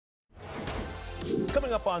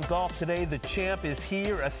Coming up on Golf Today, the champ is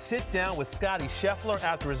here. A sit-down with Scottie Scheffler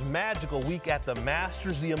after his magical week at the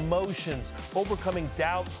Masters. The emotions, overcoming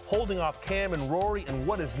doubt, holding off Cam and Rory, and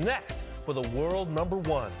what is next for the world number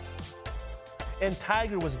one. And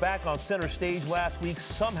Tiger was back on center stage last week,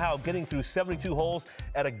 somehow getting through 72 holes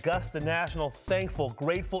at Augusta National. Thankful,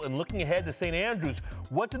 grateful, and looking ahead to St. Andrews.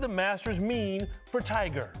 What did the Masters mean for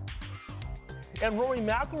Tiger? And Rory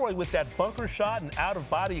McIlroy with that bunker shot and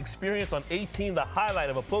out-of-body experience on 18, the highlight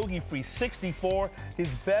of a bogey-free 64,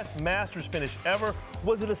 his best Masters finish ever.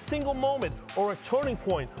 Was it a single moment or a turning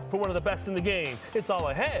point for one of the best in the game? It's all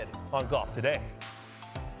ahead on Golf Today.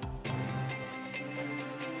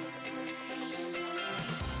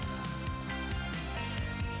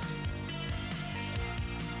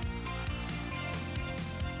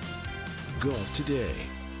 Golf Today,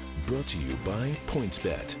 brought to you by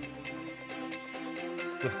PointsBet.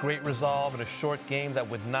 With great resolve and a short game that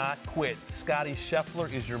would not quit, Scottie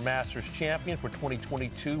Scheffler is your Masters champion for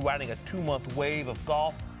 2022, riding a 2-month wave of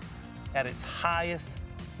golf at its highest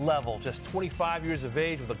level. Just 25 years of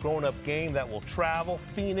age with a grown-up game that will travel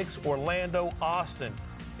Phoenix, Orlando, Austin,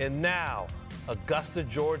 and now Augusta,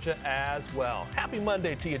 Georgia as well. Happy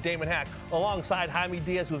Monday to you, Damon Hack, alongside Jaime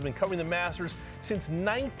Diaz, who's been covering the Masters since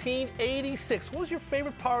 1986. What was your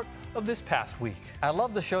favorite part of this past week? I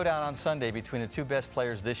love the showdown on Sunday between the two best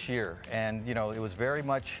players this year. And, you know, it was very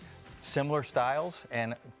much similar styles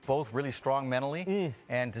and both really strong mentally.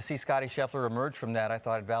 And to see Scottie Scheffler emerge from that, I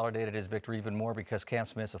thought it validated his victory even more because Cam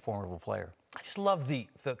Smith's a formidable player. I just love the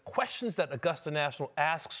questions that Augusta National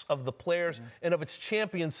asks of the players and of its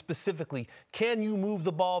champions specifically. Can you move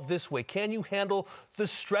the ball this way? Can you handle the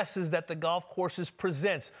stresses that the golf courses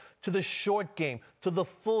presents to the short game, to the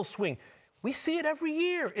full swing? We see it every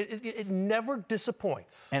year. It never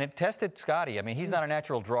disappoints. And it tested Scottie. I mean, he's not a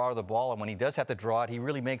natural drawer of the ball, and when he does have to draw it, he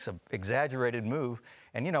really makes an exaggerated move.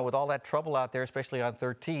 And, you know, with all that trouble out there, especially on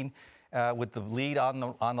 13, with the lead on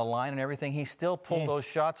the line and everything, he still pulled those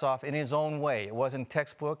shots off in his own way. It wasn't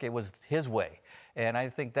textbook. It was his way. And I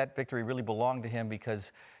think that victory really belonged to him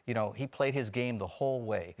because, you know, he played his game the whole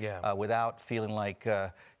way without feeling like,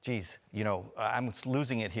 geez, you know, I'm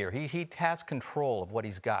losing it here. He has control of what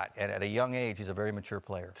he's got. And at a young age, he's a very mature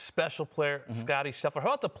player. Special player, Scottie Scheffler. How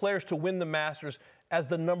about the players to win the Masters as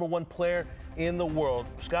the number one player in the world?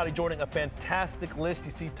 Scottie joining a fantastic list.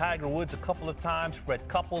 You see Tiger Woods a couple of times, Fred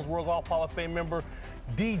Couples, World Golf Hall of Fame member,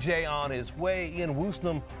 DJ on his way, Ian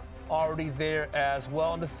Woosnam already there as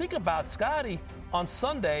well. And to think about Scottie on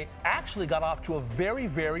Sunday actually got off to a very,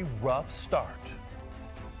 very rough start.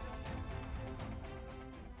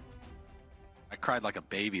 I cried like a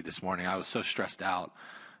baby this morning. I was so stressed out.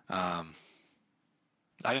 I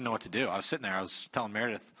didn't know what to do. I was sitting there. I was telling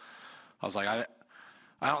Meredith, I was like, I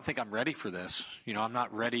don't think I'm ready for this. You know, I'm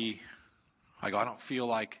not ready. I don't feel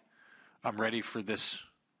like I'm ready for this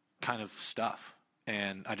kind of stuff.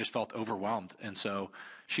 And I just felt overwhelmed. And so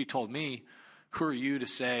she told me, who are you to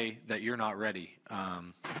say that you're not ready?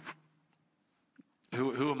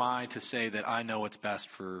 Who am I to say that I know what's best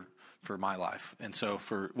for my life? And so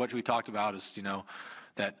for what we talked about is, you know,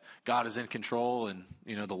 that God is in control and,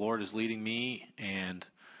 you know, the Lord is leading me. And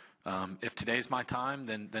if today's my time,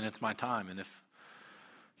 then it's my time. And if,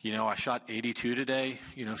 you know, I shot 82 today,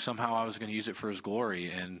 you know, somehow I was going to use it for his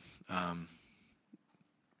glory. And,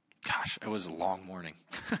 gosh, it was a long morning.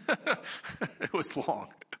 It was long.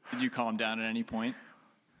 Did you calm down at any point?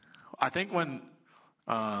 I think when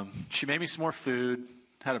she made me some more food,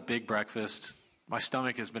 had a big breakfast. My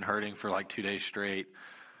stomach has been hurting for like 2 days straight.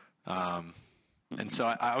 And so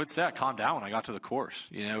I would say I calmed down when I got to the course.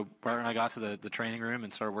 You know, right when I got to the training room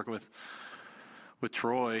and started working with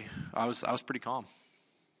Troy, I was pretty calm.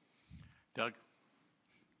 Doug?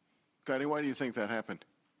 Scottie, why do you think that happened?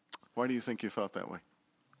 Why do you think you felt that way?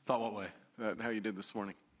 Thought what way? How you did this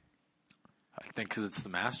morning? I think because it's the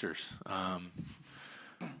Masters.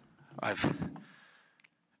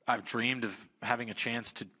 I've dreamed of having a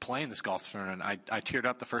chance to play in this golf tournament. I teared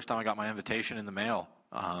up the first time I got my invitation in the mail.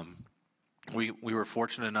 We were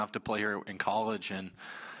fortunate enough to play here in college, and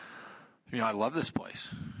you know I love this place.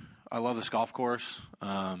 I love this golf course.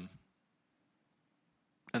 And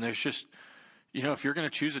there's just, you know, if you're going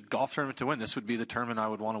to choose a golf tournament to win, this would be the tournament I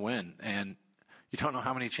would want to win. And you don't know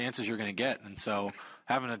how many chances you're going to get. And so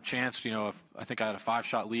having a chance, you know, I think I had a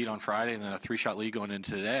 5-shot lead on Friday and then a 3-shot lead going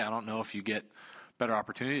into today. I don't know if you get better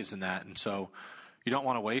opportunities than that. And so you don't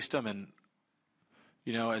want to waste them. And,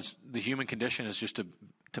 you know, as the human condition is just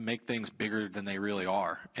to make things bigger than they really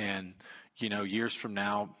are. And, you know, years from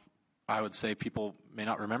now, I would say people may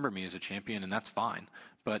not remember me as a champion, and that's fine.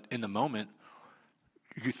 But in the moment,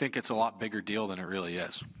 you think it's a lot bigger deal than it really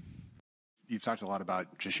is. you've talked a lot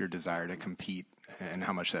about just your desire to compete and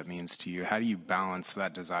how much that means to you. How do you balance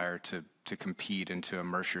that desire to compete and to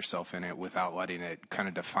immerse yourself in it without letting it kind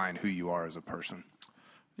of define who you are as a person?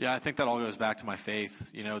 Yeah, I think that all goes back to my faith.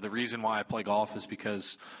 You know, the reason why I play golf is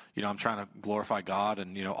because, you know, I'm trying to glorify God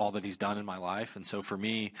and, you know, all that he's done in my life. And so for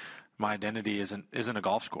me, my identity isn't a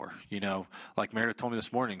golf score. You know, like Meredith told me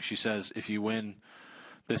this morning, she says, if you win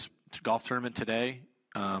this golf tournament today,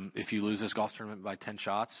 if you lose this golf tournament by 10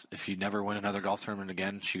 shots, if you never win another golf tournament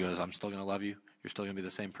again, she goes, I'm still going to love you. You're still going to be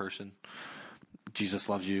the same person. Jesus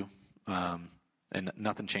loves you. And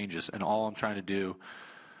nothing changes. And all I'm trying to do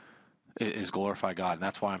is glorify God. And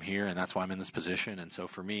that's why I'm here, and that's why I'm in this position. And so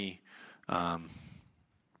for me,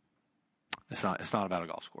 it's not about a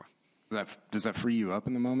golf score. Does that free you up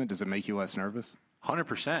in the moment? Does it make you less nervous?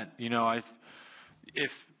 100%. You know,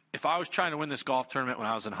 if I was trying to win this golf tournament when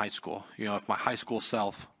I was in high school, you know, if my high school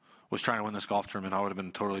self was trying to win this golf tournament, I would have been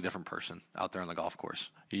a totally different person out there on the golf course.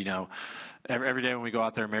 You know, every day when we go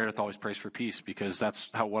out there, Meredith always prays for peace, because that's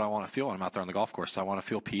what I want to feel when I'm out there on the golf course. I want to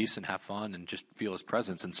feel peace and have fun and just feel his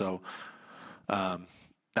presence. And so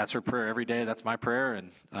that's her prayer every day. That's my prayer.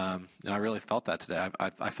 And I really felt that today.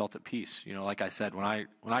 I felt at peace. You know, like I said, when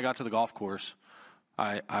I got to the golf course,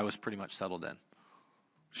 I was pretty much settled in.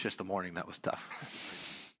 It's just the morning that was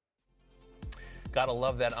tough. Gotta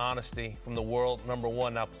love that honesty from the world number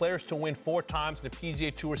one. Now, players to win 4 times in the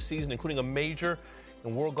PGA Tour season, including a major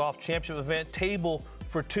and World Golf Championship event, table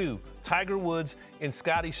for 2. Tiger Woods and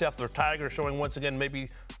Scotty Scheffler. Tiger showing once again maybe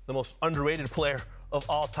the most underrated player of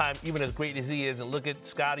all time, even as great as he is. And look at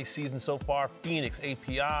Scotty's season so far: Phoenix,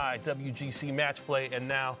 API, WGC Match Play, and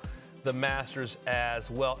now the Masters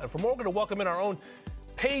as well. And for more, we're going to welcome in our own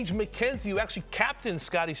Paige McKenzie, who actually captained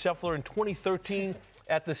Scotty Scheffler in 2013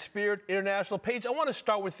 at the Spirit International. Paige, I want to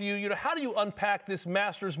start with you. You know, how do you unpack this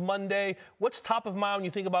Masters Monday? What's top of mind when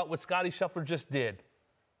you think about what Scotty Scheffler just did?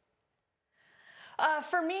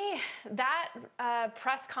 For me, that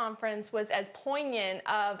press conference was as poignant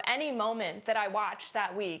of any moment that I watched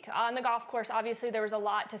that week. On the golf course, obviously, there was a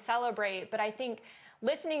lot to celebrate, but I think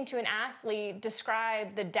listening to an athlete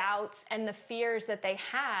describe the doubts and the fears that they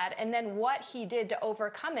had and then what he did to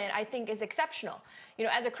overcome it, I think is exceptional. You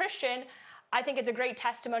know, as a Christian, I think it's a great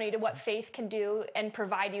testimony to what faith can do and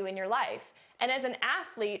provide you in your life. And as an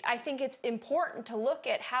athlete, I think it's important to look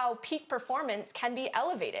at how peak performance can be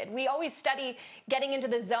elevated. We always study getting into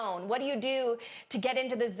the zone. What do you do to get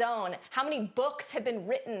into the zone? How many books have been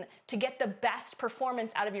written to get the best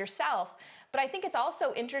performance out of yourself? But I think it's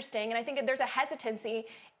also interesting, and I think that there's a hesitancy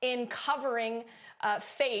in covering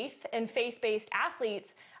faith and faith-based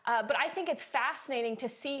athletes. But I think it's fascinating to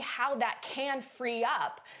see how that can free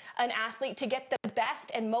up an athlete to get the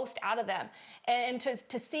best and most out of them. And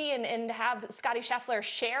to see and have Scotty Scheffler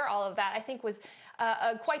share all of that, I think was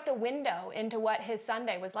quite the window into what his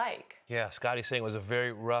Sunday was like. Yeah, Scotty saying it was a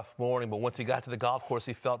very rough morning, but once he got to the golf course,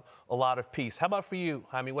 he felt a lot of peace. How about for you,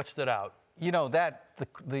 Jaime? What stood out? You know,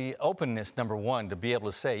 the openness, number one, to be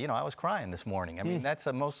able to say, you know, I was crying this morning. I mean, that's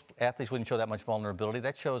most athletes wouldn't show that much vulnerability.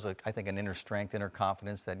 That shows, I think, an inner strength, inner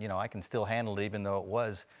confidence that, you know, I can still handle it, even though it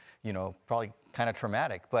was, you know, probably kind of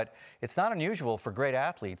traumatic. But it's not unusual for great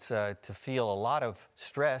athletes to feel a lot of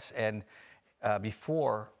stress and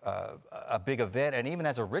before a big event, and even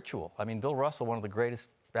as a ritual. I mean, Bill Russell, one of the greatest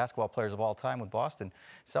basketball players of all time with Boston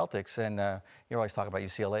Celtics, and you always talk about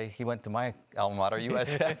UCLA. He went to my alma mater,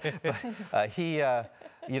 USF. But, he,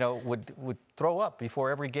 you know, would throw up before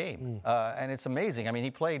every game, and it's amazing. I mean,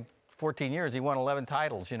 he played 14 years. He won 11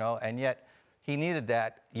 titles, you know, and yet he needed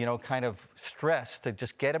that, you know, kind of stress to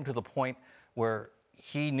just get him to the point where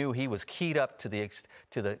he knew he was keyed up to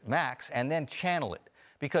the max, and then channel it.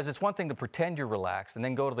 Because it's one thing to pretend you're relaxed and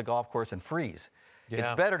then go to the golf course and freeze. Yeah.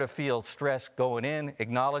 It's better to feel stress going in,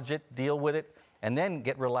 acknowledge it, deal with it, and then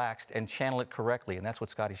get relaxed and channel it correctly. And that's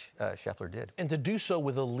what Scotty Scheffler did. And to do so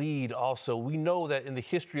with a lead also. We know that in the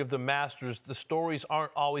history of the Masters, the stories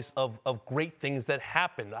aren't always of great things that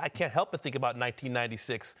happened. I can't help but think about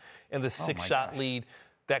 1996 and the 6-shot lead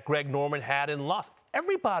that Greg Norman had and lost.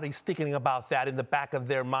 Everybody's thinking about that in the back of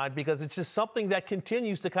their mind, because it's just something that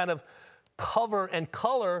continues to kind of cover and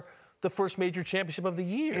color the first major championship of the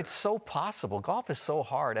year. It's so possible. Golf is so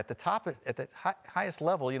hard. At the top, at the highest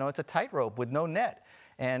level, you know, it's a tightrope with no net.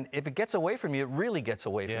 And if it gets away from you, it really gets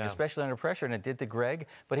away from you, especially under pressure. And it did to Greg,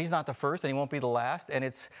 but he's not the first and he won't be the last. And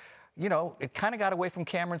it's, you know, it kind of got away from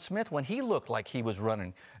Cameron Smith when he looked like he was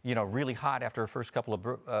running, you know, really hot after the first couple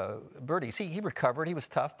of birdies. He recovered. He was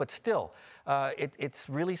tough, but still, it's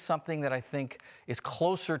really something that I think is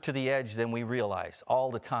closer to the edge than we realize all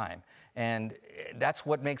the time. And that's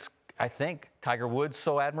what makes, I think, Tiger Woods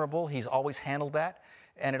so admirable. He's always handled that.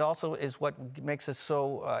 And it also is what makes us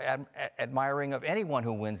so admiring of anyone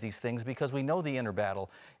who wins these things, because we know the inner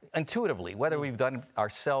battle intuitively, whether we've done it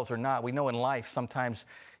ourselves or not. We know in life sometimes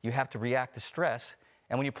you have to react to stress,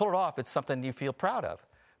 and when you pull it off, it's something you feel proud of.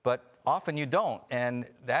 But often you don't, and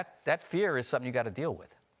that fear is something you got to deal with.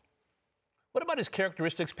 What about his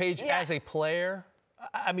characteristics, Paige, as a player?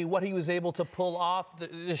 I mean, what he was able to pull off,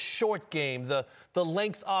 the short game, the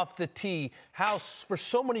length off the tee, how for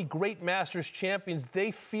so many great Masters champions, they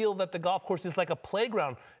feel that the golf course is like a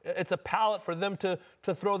playground. It's a palette for them to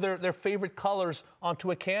throw their favorite colors onto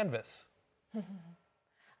a canvas.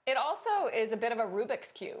 It also is a bit of a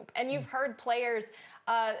Rubik's Cube. And you've heard players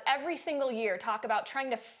every single year talk about trying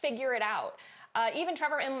to figure it out. Even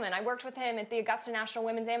Trevor Immelman, I worked with him at the Augusta National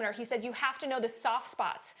Women's Amateur. He said, you have to know the soft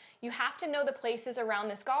spots. You have to know the places around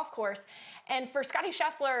this golf course. And for Scottie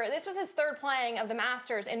Scheffler, this was his third playing of the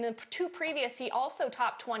Masters. In the two previous, he also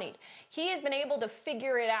top 20'd. He has been able to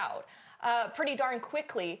figure it out pretty darn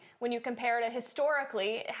quickly when you compare to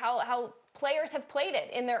historically how players have played it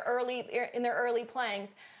in their early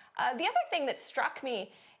playings. The other thing that struck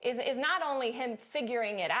me is not only him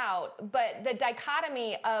figuring it out, but the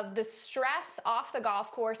dichotomy of the stress off the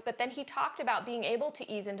golf course, but then he talked about being able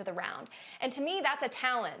to ease into the round. And to me, that's a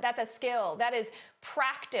talent, that's a skill, that is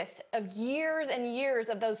practice of years and years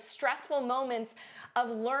of those stressful moments of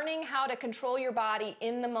learning how to control your body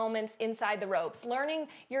in the moments inside the ropes, learning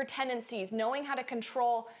your tendencies, knowing how to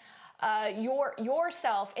control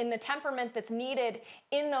yourself in the temperament that's needed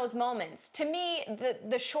in those moments. To me,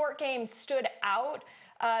 the short game stood out.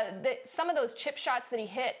 Some of those chip shots that he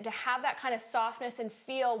hit, to have that kind of softness and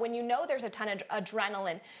feel when you know there's a ton of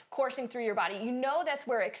adrenaline coursing through your body, you know that's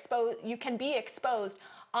where you can be exposed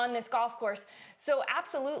on this golf course. So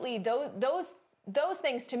absolutely, those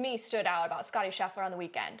things to me stood out about Scottie Scheffler on the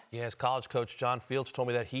weekend. Yeah, his college coach John Fields told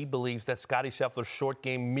me that he believes that Scottie Scheffler's short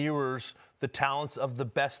game mirrors the talents of the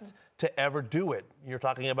best to ever do it. You're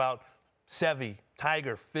talking about Seve,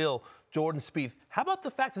 Tiger, Phil, Jordan Spieth. How about the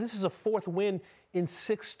fact that this is a fourth win in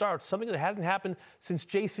 6 starts, something that hasn't happened since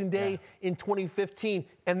Jason Day in 2015,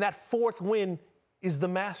 and that fourth win is the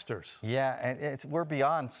Masters. Yeah, and we're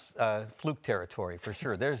beyond fluke territory for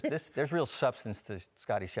sure. There's real substance to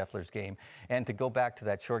Scottie Scheffler's game, and to go back to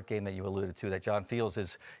that short game that you alluded to, that John Fields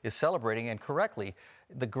is celebrating, and correctly,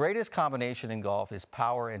 the greatest combination in golf is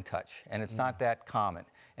power and touch, and it's not that common.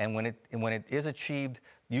 And when it is achieved,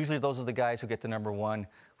 usually those are the guys who get to number one,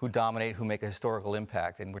 who dominate, who make a historical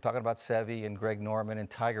impact. And we're talking about Seve and Greg Norman and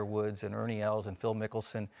Tiger Woods and Ernie Els and Phil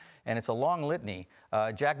Mickelson. And it's a long litany.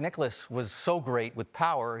 Jack Nicklaus was so great with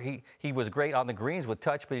power. He was great on the greens with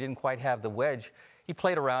touch, but he didn't quite have the wedge. He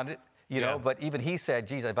played around it, you know, but even he said,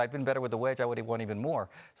 geez, if I'd been better with the wedge, I would have won even more.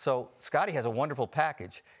 So Scottie has a wonderful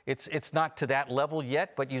package. It's not to that level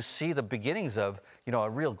yet, but you see the beginnings of, you know, a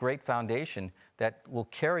real great foundation that will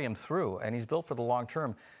carry him through. And he's built for the long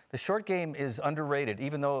term. The short game is underrated,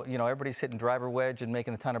 even though, you know, everybody's hitting driver wedge and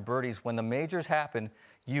making a ton of birdies. When the majors happen,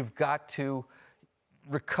 you've got to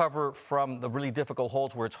recover from the really difficult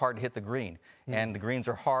holes where it's hard to hit the green. And the greens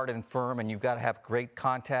are hard and firm, and you've got to have great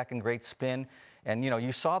contact and great spin. And, you know,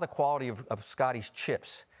 you saw the quality of Scottie's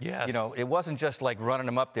chips. Yes. You know, it wasn't just like running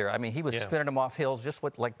them up there. I mean, he was spinning them off hills just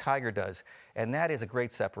like Tiger does. And that is a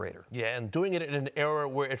great separator. Yeah, and doing it in an era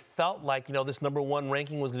where it felt like, you know, this number one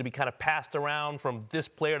ranking was going to be kind of passed around from this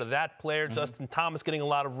player to that player. Justin Thomas getting a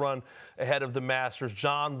lot of run ahead of the Masters.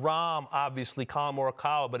 Jon Rahm, obviously, Colin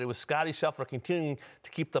Morikawa. But it was Scottie Scheffler continuing to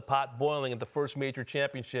keep the pot boiling at the first major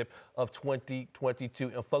championship of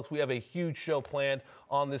 2022. And, folks, we have a huge show planned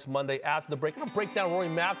on this Monday after the break. We're going to break down Rory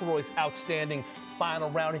McIlroy's outstanding final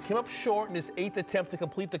round. He came up short in his 8th attempt to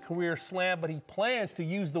complete the career slam, but he plans to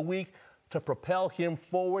use the week to propel him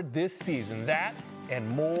forward this season. That and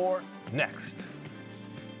more next.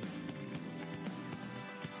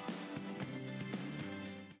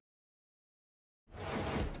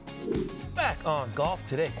 Back on Golf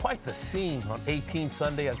Today, quite the scene on 18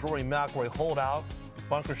 Sunday as Rory McIlroy holed out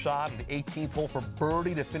bunker shot in the 18th hole for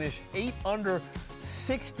birdie to finish 8 under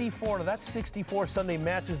 64. Now that 64 Sunday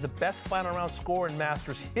matches the best final round score in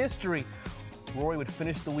Masters history. Rory would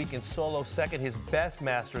finish the week in solo second. His best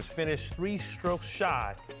Masters finish 3 strokes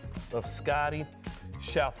shy of Scottie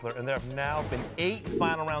Scheffler. And there have now been 8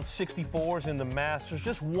 final round 64s in the Masters.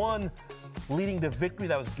 Just one leading to victory.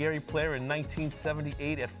 That was Gary Player in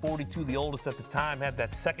 1978 at 42. The oldest at the time had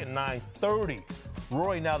that second 930.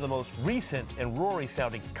 Rory now the most recent, and Rory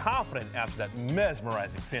sounding confident after that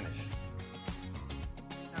mesmerizing finish.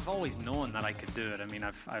 I've always known that I could do it. I mean,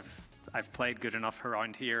 I've played good enough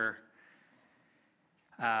around here.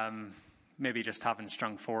 Maybe just having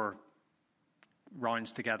strung 4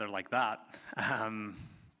 rounds together like that.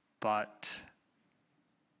 But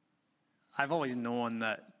I've always known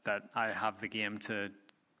that I have the game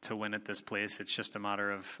to win at this place. It's just a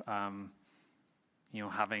matter of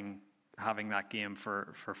having that game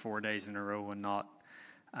for 4 days in a row and not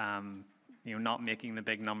not making the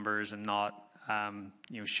big numbers and not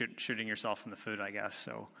shooting yourself in the foot, I guess.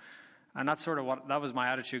 So, and that's sort of that was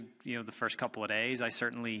my attitude. The first couple of days, I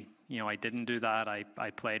certainly I didn't do that.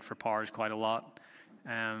 I played for pars quite a lot,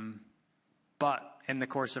 but in the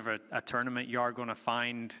course of a tournament, you are going to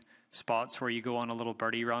find spots where you go on a little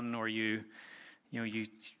birdie run, or you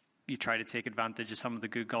try to take advantage of some of the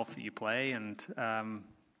good golf that you play, and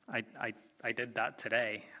I did that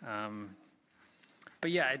today. But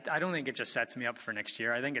yeah, I don't think it just sets me up for next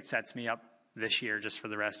year. I think it sets me up this year just for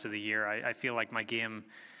the rest of the year. I feel like my game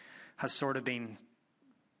has sort of been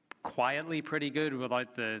quietly pretty good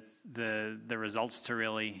without the results to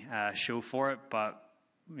really show for it. But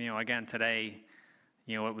again today,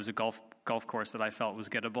 it was a golf course that I felt was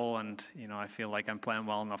gettable, and I feel like I'm playing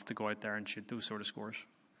well enough to go out there and shoot those sort of scores.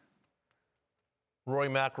 Rory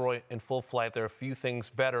McIlroy in full flight. There are a few things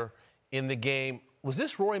better in the game. Was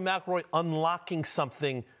this Rory McIlroy unlocking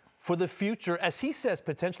something for the future, as he says,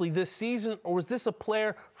 potentially this season, or was this a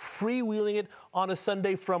player freewheeling it on a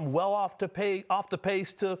Sunday from well off the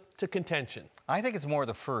pace to contention? I think it's more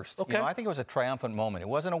the first. Okay. I think it was a triumphant moment. It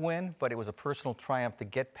wasn't a win, but it was a personal triumph to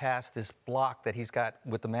get past this block that he's got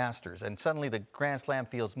with the Masters. And suddenly the Grand Slam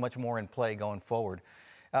feels much more in play going forward.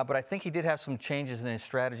 But I think he did have some changes in his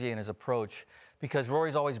strategy and his approach, because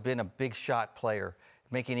Rory's always been a big shot player,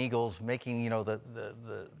 making eagles, making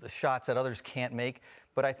the shots that others can't make.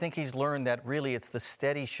 But I think he's learned that really it's the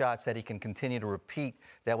steady shots that he can continue to repeat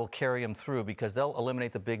that will carry him through, because they'll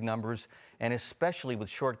eliminate the big numbers, and especially with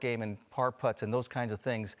short game and par putts and those kinds of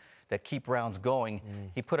things that keep rounds going.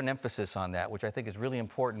 He put an emphasis on that, which I think is really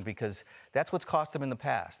important, because that's what's cost him in the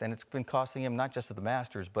past. And it's been costing him not just at the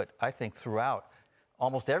Masters, but I think throughout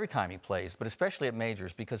almost every time he plays, but especially at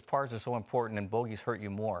majors, because pars are so important and bogeys hurt you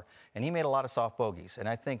more. And he made a lot of soft bogeys. And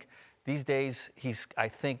I think these days he's,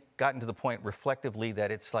 gotten to the point reflectively that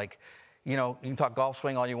it's like, you can talk golf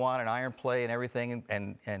swing all you want and iron play and everything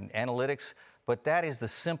and analytics, but that is the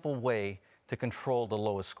simple way to control the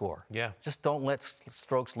lowest score. Yeah. Just don't let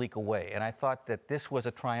strokes leak away. And I thought that this was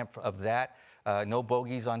a triumph of that. No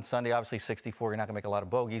bogeys on Sunday. Obviously 64, you're not going to make a lot of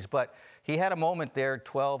bogeys, but he had a moment there,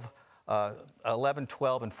 11,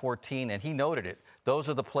 12, and 14, and he noted it. Those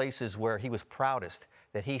are the places where he was proudest,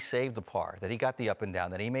 that he saved the par, that he got the up and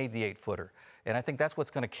down, that he made the 8-footer. And I think that's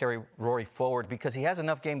what's going to carry Rory forward, because he has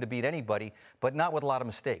enough game to beat anybody, but not with a lot of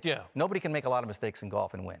mistakes. Yeah. Nobody can make a lot of mistakes in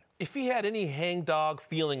golf and win. If he had any hangdog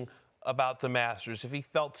feeling about the Masters, if he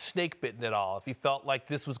felt snake bitten at all, if he felt like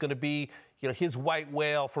this was going to be his white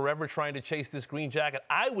whale forever trying to chase this green jacket,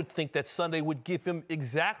 I would think that Sunday would give him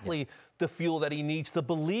exactly the fuel that he needs to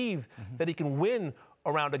believe that he can win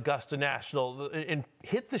around Augusta National and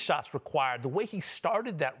hit the shots required. The way he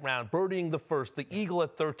started that round, birdieing the first, the eagle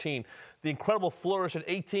at 13, the incredible flourish at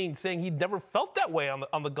 18, saying he'd never felt that way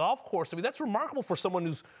on the golf course. I mean, that's remarkable for someone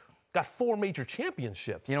who's got 4 major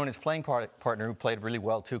championships. And his playing partner, who played really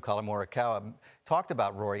well too, Colin Morikawa, talked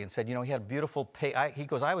about Rory and said, he had a beautiful pace. He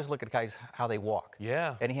goes, I always look at guys how they walk.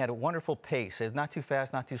 Yeah. And he had a wonderful pace. It's not too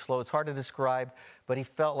fast, not too slow. It's hard to describe, but he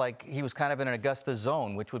felt like he was kind of in an Augusta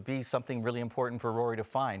zone, which would be something really important for Rory to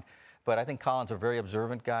find. But I think Colin's a very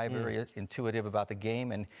observant guy, very intuitive about the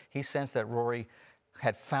game, and he sensed that Rory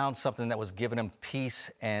had found something that was giving him peace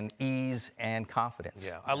and ease and confidence.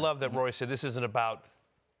 Yeah, I love that Rory said this isn't about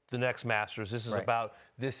the next Masters. This is about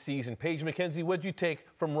this season. Paige McKenzie, what did you take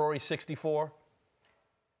from Rory 64?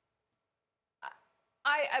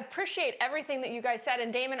 I appreciate everything that you guys said.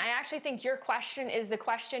 And Damon, I actually think your question is the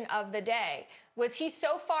question of the day. Was he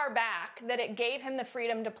so far back that it gave him the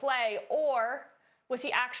freedom to play, or was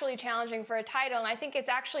he actually challenging for a title? And I think it's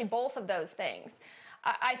actually both of those things.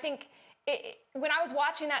 I think when I was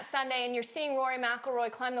watching that Sunday and you're seeing Rory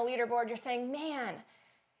McIlroy climb the leaderboard, you're saying, man,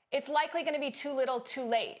 it's likely going to be too little, too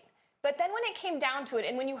late. But then when it came down to it,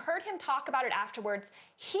 and when you heard him talk about it afterwards,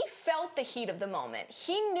 he felt the heat of the moment.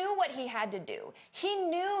 He knew what he had to do. He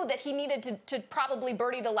knew that he needed to probably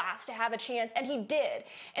birdie the last to have a chance, and he did.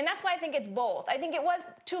 And that's why I think it's both. I think it was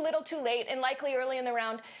too little, too late, and likely early in the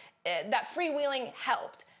round, that freewheeling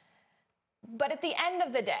helped. But at the end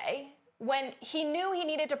of the day, when he knew he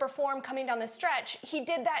needed to perform coming down the stretch, he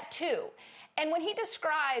did that too. And when he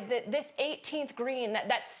described that this 18th green,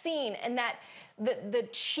 that scene and that the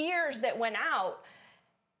cheers that went out,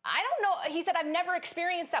 I don't know. He said, I've never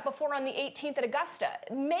experienced that before on the 18th at Augusta.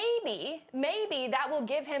 Maybe that will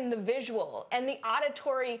give him the visual and the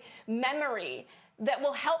auditory memory that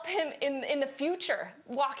will help him in the future,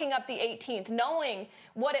 walking up the 18th, knowing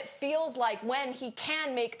what it feels like when he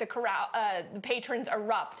can make the patrons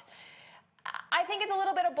erupt. I think it's a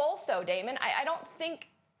little bit of both, though, Damon. I don't think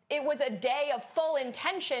it was a day of full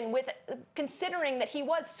intention with considering that he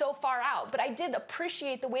was so far out. But I did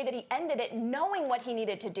appreciate the way that he ended it, knowing what he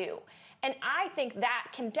needed to do. And I think that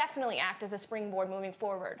can definitely act as a springboard moving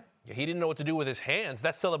forward. Yeah, he didn't know what to do with his hands.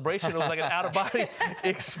 That celebration was like an out-of-body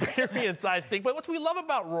experience, I think. But what we love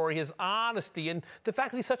about Rory, his honesty and the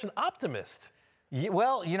fact that he's such an optimist. Yeah,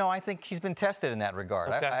 well, I think he's been tested in that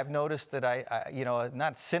regard. Okay. I've noticed that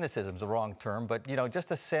not cynicism is the wrong term, but,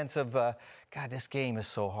 just a sense of, God, this game is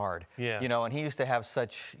so hard. Yeah. And he used to have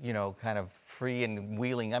such, kind of free and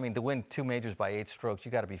wheeling. I mean, to win 2 majors by 8 strokes,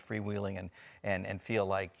 you got to be freewheeling and feel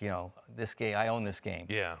like, this game, I own this game.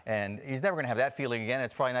 Yeah. And he's never going to have that feeling again.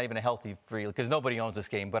 It's probably not even a healthy free, because nobody owns this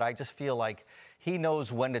game. But I just feel like he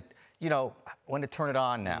knows when to, when to turn it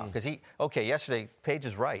on now. Because yesterday, Paige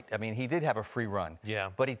is right. I mean, he did have a free run. Yeah.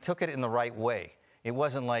 But he took it in the right way. It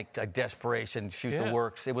wasn't like a desperation, shoot the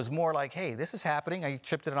works. It was more like, hey, this is happening. I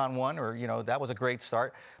chipped it on one, or, that was a great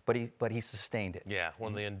start. But he sustained it. Yeah,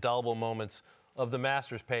 one of the indelible moments of the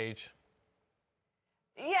Masters, Paige.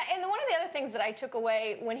 Yeah, and one of the other things that I took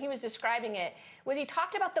away when he was describing it was he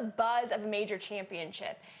talked about the buzz of a major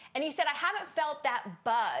championship. And he said, I haven't felt that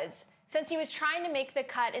buzz since he was trying to make the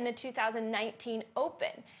cut in the 2019 Open.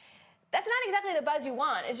 That's not exactly the buzz you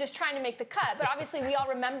want, it's just trying to make the cut. But obviously we all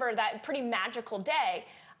remember that pretty magical day.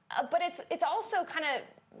 But it's also kind of,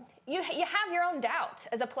 you have your own doubts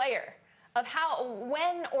as a player of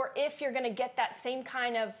when or if you're going to get that same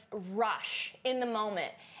kind of rush in the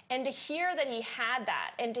moment. And to hear that he had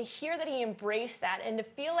that, and to hear that he embraced that, and to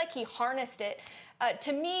feel like he harnessed it,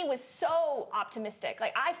 to me was so optimistic.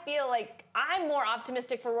 Like, I feel like I'm more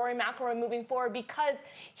optimistic for Rory McIlroy moving forward because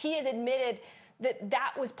he has admitted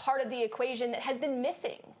that was part of the equation that has been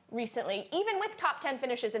missing recently, even with top 10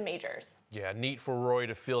 finishes in majors. Yeah, neat for Rory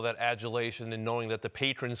to feel that adulation and knowing that the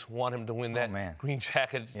patrons want him to win that green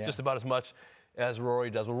jacket just about as much as Rory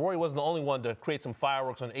does. Well, Rory wasn't the only one to create some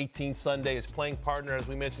fireworks on 18 Sunday. His playing partner, as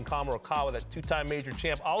we mentioned, Kamara Okawa, that 2-time major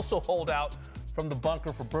champ, also holed out from the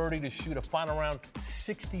bunker for birdie to shoot a final round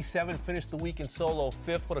 67, finished the week in solo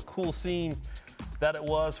 5th. What a cool scene that it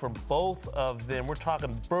was for both of them. We're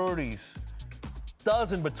talking birdies,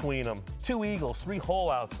 dozen between them, 2 eagles, 3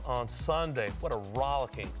 hole-outs on Sunday. What a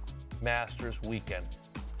rollicking Masters weekend.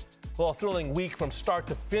 Well, a thrilling week from start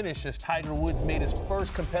to finish as Tiger Woods made his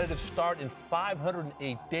first competitive start in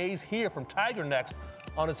 508 days. Hear from Tiger next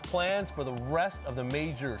on his plans for the rest of the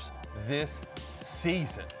majors this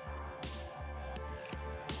season.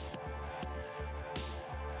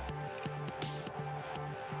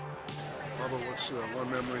 Bubba, what's one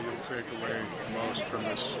memory you'll take away most from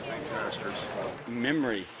this Masters?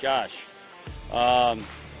 Memory, gosh.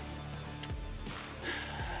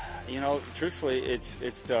 Truthfully,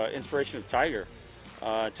 it's the inspiration of Tiger.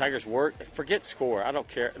 Tiger's work. Forget score. I don't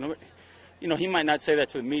care. He might not say that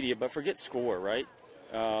to the media, but forget score, right?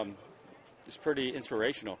 It's pretty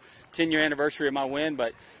inspirational. 10-year anniversary of my win,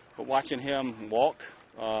 but watching him walk,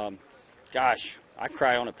 gosh, I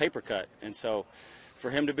cry on a paper cut. And so for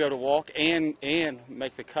him to be able to walk and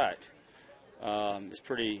make the cut is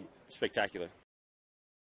pretty spectacular.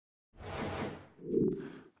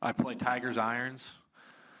 I play Tiger's irons.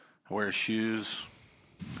 I wear his shoes.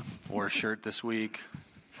 Wore a shirt this week.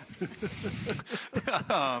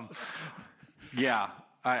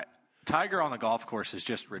 Tiger on the golf course is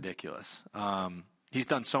just ridiculous. He's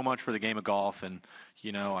done so much for the game of golf, and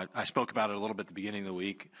I spoke about it a little bit at the beginning of the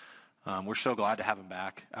week. We're so glad to have him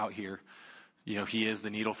back out here. He is the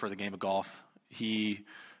needle for the game of golf. He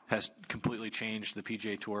has completely changed the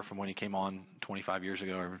PGA Tour from when he came on 25 years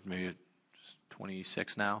ago, or maybe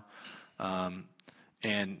 26 now.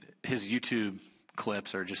 And his YouTube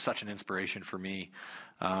clips are just such an inspiration for me.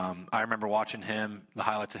 I remember watching him, the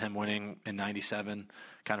highlights of him winning in 97,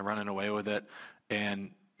 kind of running away with it.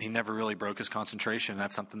 And he never really broke his concentration.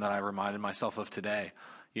 That's something that I reminded myself of today.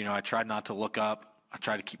 I tried not to look up. I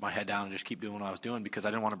tried to keep my head down and just keep doing what I was doing because I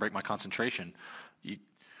didn't want to break my concentration.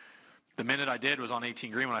 The minute I did was on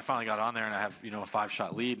 18 green when I finally got on there and I have, a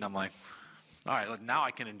 5-shot lead. And I'm like, all right, now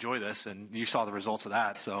I can enjoy this. And you saw the results of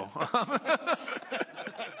that. So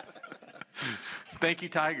thank you,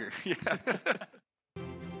 Tiger. Yeah.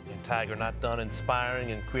 And Tiger, not done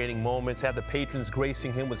inspiring and creating moments. Had the patrons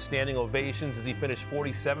gracing him with standing ovations as he finished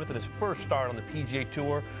 47th in his first start on the PGA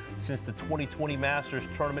Tour since the 2020 Masters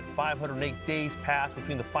tournament. 508 days passed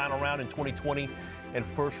between the final round in 2020 and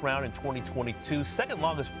first round in 2022. Second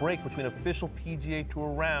longest break between official PGA Tour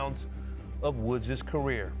rounds of Woods'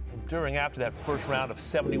 career. During after that first round of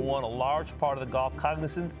 71, a large part of the golf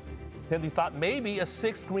cognizance he thought maybe a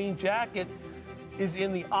 6th green jacket is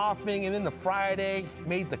in the offing, and then the Friday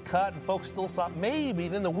made the cut, and folks still thought maybe.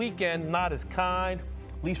 Then the weekend, not as kind,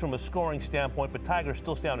 at least from a scoring standpoint, but Tiger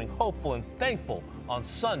still sounding hopeful and thankful on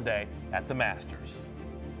Sunday at the Masters.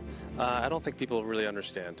 I don't think people really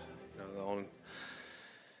understand.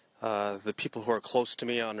 The people who are close to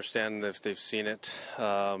me understand if they've seen it.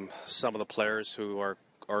 Some of the players who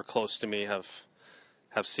are close to me have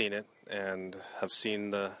seen it and have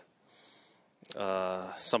seen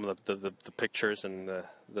some of the pictures and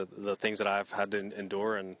the things that I've had to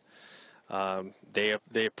endure, and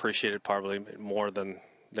they appreciate it probably more than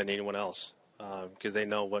anyone else, because they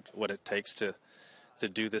know what it takes to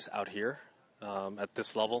do this out here at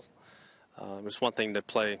this level. It's one thing to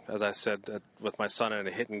play, as I said, with my son in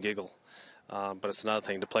a hit and giggle, but it's another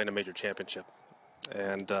thing to play in a major championship.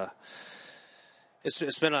 And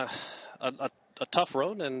it's been a tough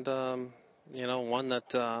road, and one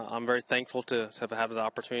that I'm very thankful to have had the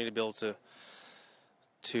opportunity to be able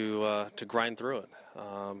to grind through it.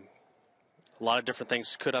 A lot of different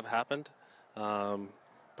things could have happened,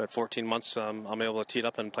 but 14 months I'm able to tee it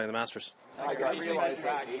up and play in the Masters. I realize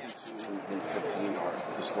that 82 and 15 are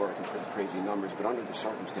historic and pretty crazy numbers, but under the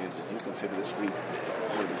circumstances, do you consider this week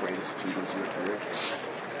one of the greatest achievements of your career?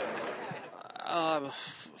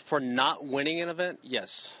 For not winning an event,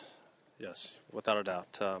 yes, without a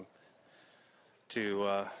doubt.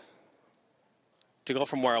 To go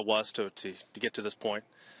from where I was to get to this point,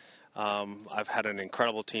 I've had an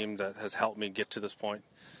incredible team that has helped me get to this point.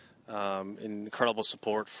 Incredible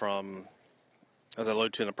support from, as I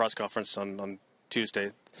alluded to in the press conference on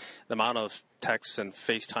Tuesday, the amount of texts and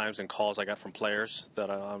FaceTimes and calls I got from players that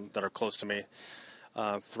are close to me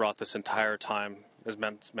throughout this entire time has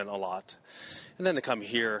meant a lot. And then to come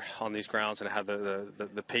here on these grounds and have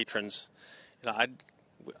the patrons,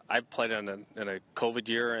 I played in a COVID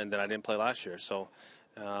year, and then I didn't play last year. So,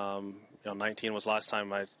 19 was last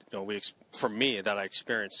time for me that I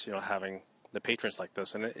experienced, having the patrons like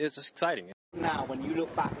this, and it's just exciting. Now, when you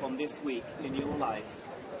look back on this week in your life,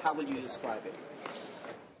 how will you describe it?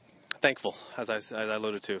 Thankful, as I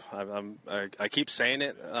alluded to. I keep saying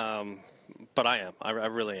it, but I am. I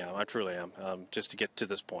really am. I truly am. Just to get to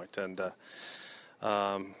this point, and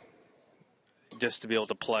just to be able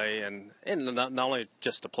to play, and not only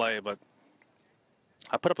just to play, but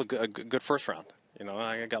I put up a good first round.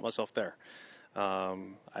 I got myself there.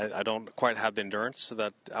 I don't quite have the endurance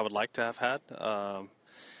that I would like to have had,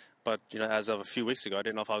 but as of a few weeks ago, I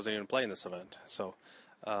didn't know if I was even playing this event. So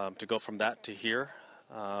to go from that to here,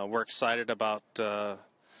 we're excited about the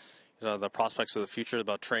prospects of the future,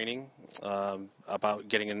 about training, about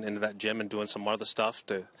getting into that gym and doing some other stuff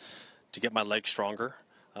to get my legs stronger,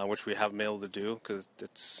 which we haven't been able to do because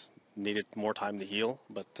it's needed more time to heal.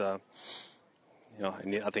 But I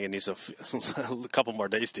think it needs a couple more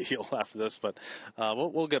days to heal after this. But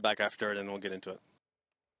we'll get back after it and we'll get into it.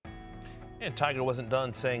 And Tiger wasn't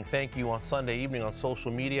done saying thank you on Sunday evening on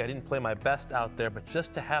social media. I didn't play my best out there, but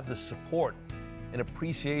just to have the support and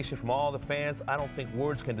appreciation from all the fans, I don't think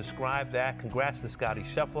words can describe that. Congrats to Scottie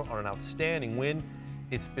Scheffler on an outstanding win.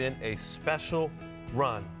 It's been a special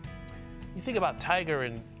run. You think about Tiger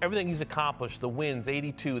and everything he's accomplished, the wins,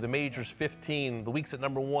 82, the majors, 15, the weeks at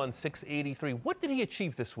number 1, 683. What did he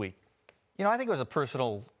achieve this week? I think it was a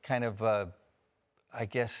personal kind of,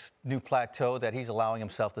 new plateau that he's allowing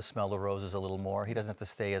himself to smell the roses a little more. He doesn't have to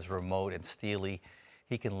stay as remote and steely.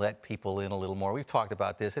 He can let people in a little more. We've talked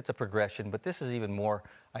about this. It's a progression, but this is even more,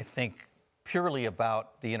 I think, purely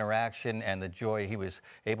about the interaction and the joy he was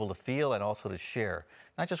able to feel and also to share.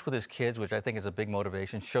 Not just with his kids, which I think is a big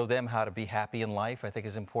motivation. Show them how to be happy in life, I think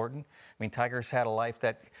is important. I mean, Tiger's had a life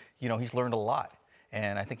that, he's learned a lot.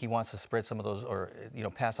 And I think he wants to spread some of those or,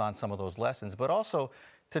 pass on some of those lessons. But also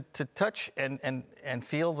to touch and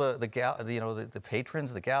feel the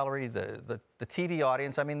patrons, the gallery, the TV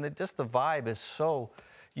audience. I mean, just the vibe is so,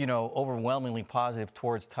 overwhelmingly positive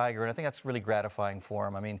towards Tiger. And I think that's really gratifying for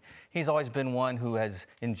him. I mean, he's always been one who has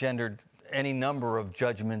engendered any number of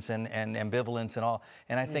judgments and ambivalence and all.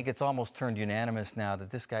 And I think it's almost turned unanimous now that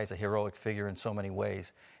this guy's a heroic figure in so many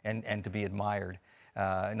ways and to be admired.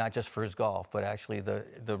 not just for his golf, but actually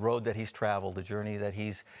the road that he's traveled, the journey that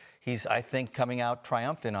he's I think coming out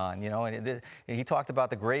triumphant on. And he talked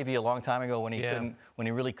about the gravy a long time ago when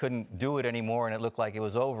he really couldn't do it anymore and it looked like it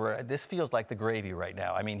was over. This feels like the gravy right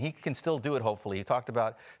now. I mean, he can still do it. Hopefully, he talked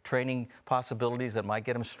about training possibilities that might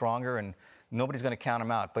get him stronger, and nobody's going to count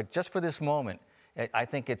him out. But just for this moment, I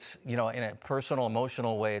think it's, in a personal,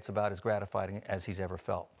 emotional way, it's about as gratifying as he's ever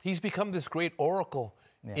felt. He's become this great oracle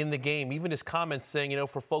in the game. Even his comments saying,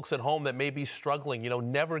 for folks at home that may be struggling,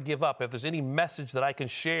 never give up. If there's any message that I can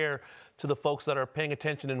share to the folks that are paying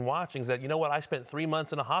attention and watching, is that, I spent 3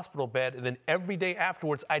 months in a hospital bed, and then every day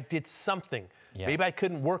afterwards, I did something. Yeah. Maybe I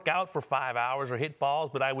couldn't work out for 5 hours or hit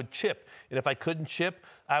balls, but I would chip. And if I couldn't chip,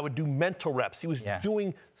 I would do mental reps. He was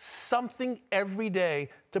doing something every day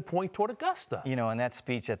to point toward Augusta. And that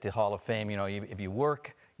speech at the Hall of Fame, if you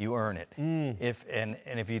work, you earn it.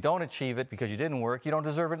 If you don't achieve it because you didn't work, you don't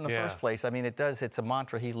deserve it in the first place. I mean, it's a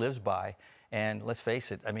mantra he lives by. And let's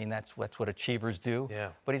face it, I mean, that's what achievers do. Yeah.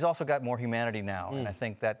 But he's also got more humanity now, and I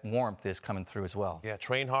think that warmth is coming through as well. Yeah,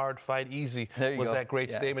 train hard, fight easy was that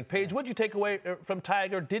great statement. Paige, what did you take away from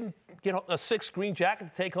Tiger? Didn't get a 6th green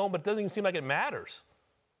jacket to take home, but it doesn't even seem like it matters.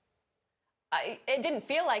 It didn't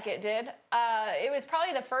feel like it did. It was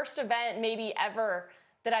probably the first event maybe ever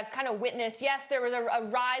that I've kind of witnessed. Yes, there was a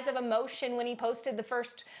rise of emotion when he posted the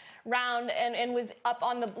first round and was up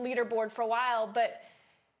on the leaderboard for a while, but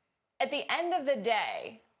at the end of the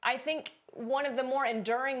day, I think one of the more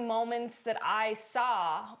enduring moments that I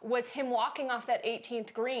saw was him walking off that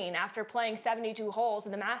 18th green after playing 72 holes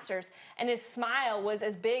in the Masters, and his smile was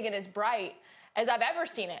as big and as bright as I've ever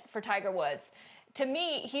seen it for Tiger Woods. To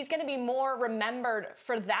me, he's going to be more remembered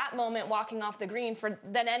for that moment walking off the green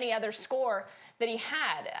than any other score that he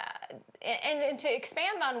had. And to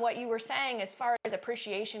expand on what you were saying as far as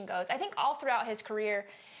appreciation goes, I think all throughout his career,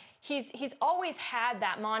 he's always had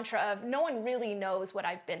that mantra of no one really knows what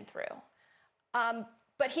I've been through.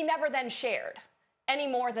 But he never then shared any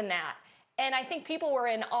more than that. And I think people were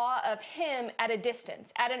in awe of him at a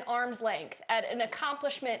distance, at an arm's length, at an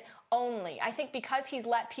accomplishment only. I think because he's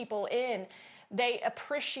let people in, they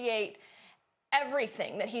appreciate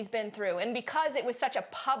everything that he's been through. And because it was such a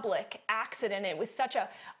public accident, it was such a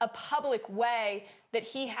public way that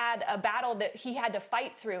he had a battle that he had to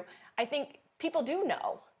fight through, I think people do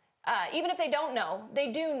know. Even if they don't know,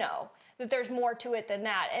 they do know that there's more to it than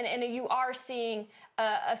that. And you are seeing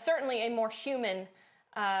certainly a more human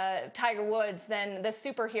Tiger Woods than the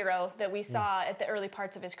superhero that we saw at the early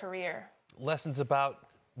parts of his career. Lessons about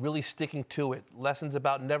really sticking to it, lessons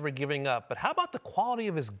about never giving up. But how about the quality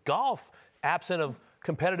of his golf, absent of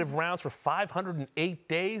competitive rounds for 508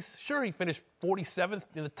 days? Sure, he finished 47th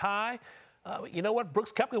in a tie. You know what?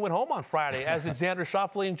 Brooks Koepka went home on Friday, as did Xander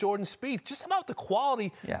Schauffele and Jordan Spieth. Just about the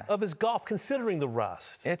quality of his golf, considering the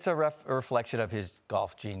rust. It's a reflection of his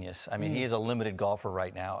golf genius. I mean, he is a limited golfer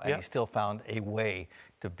right now, and he still found a way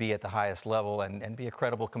to be at the highest level and be a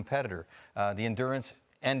credible competitor. The endurance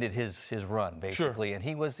ended his run, basically, and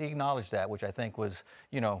he acknowledged that, which I think was,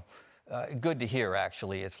 good to hear,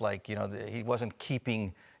 actually. It's like, he wasn't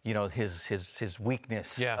keeping his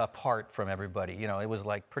weakness apart from everybody. It was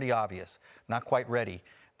like pretty obvious. Not quite ready,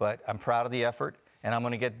 but I'm proud of the effort, and I'm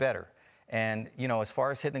going to get better. And, as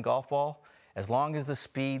far as hitting a golf ball, as long as the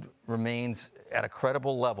speed remains at a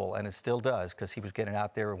credible level, and it still does, because he was getting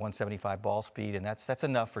out there at 175 ball speed, and that's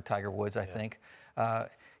enough for Tiger Woods, I think.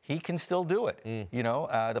 He can still do it.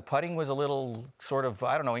 The putting was a little sort of,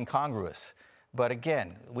 incongruous. But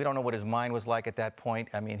again, we don't know what his mind was like at that point.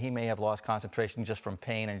 I mean, he may have lost concentration just from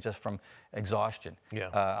pain and just from exhaustion.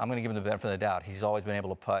 I'm going to give him the benefit of the doubt. He's always been able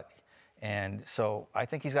to putt. And so I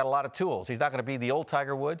think he's got a lot of tools. He's not going to be the old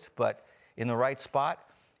Tiger Woods, but in the right spot.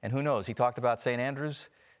 And who knows? He talked about St. Andrews.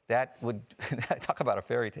 That would talk about a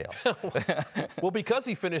fairy tale. Well, because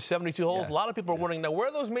he finished 72 holes, a lot of people are wondering, now, where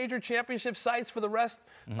are those major championship sites for the rest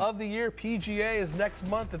of the year? PGA is next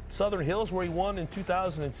month at Southern Hills, where he won in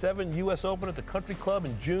 2007. U.S. Open at the Country Club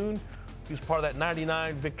in June. He was part of that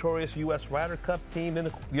 99 victorious U.S. Ryder Cup team.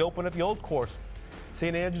 Then the Open at the Old Course.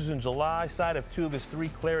 St. Andrews in July, side of 2 of his 3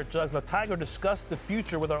 claret jugs. Now, Tiger discussed the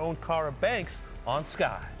future with our own Cara Banks on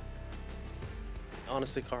Sky.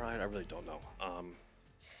 Honestly, Cara, I really don't know.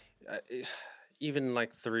 Even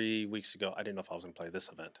like 3 weeks ago, I didn't know if I was going to play this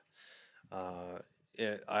event.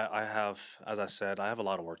 I have, as I said, I have a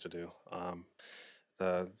lot of work to do.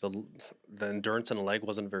 The endurance in the leg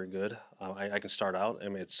wasn't very good. I can start out. I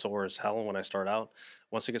mean, it's sore as hell when I start out.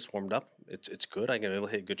 Once it gets warmed up, it's good. I can be able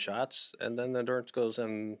to hit good shots, and then the endurance goes,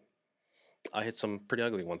 and I hit some pretty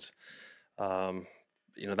ugly ones.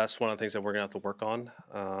 that's one of the things that we're going to have to work on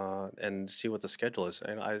and see what the schedule is.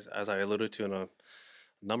 And as I alluded to in a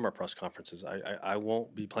number of press conferences, I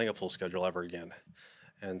won't be playing a full schedule ever again.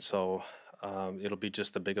 And so it'll be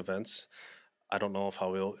just the big events. I don't know if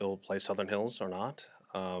it'll play Southern Hills or not,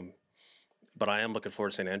 but I am looking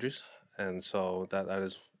forward to St. Andrews. And so that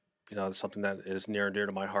is, something that is near and dear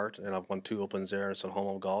to my heart. And I've won 2 Opens there. It's a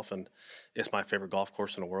home of golf, and it's my favorite golf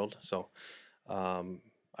course in the world. So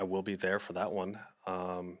I will be there for that one.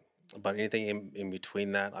 But anything in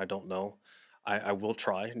between that, I don't know. I will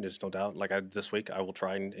try, and there's no doubt. This week, I will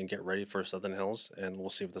try and get ready for Southern Hills, and we'll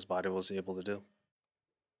see what this body was able to do.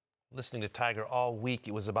 Listening to Tiger all week,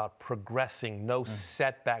 it was about progressing, no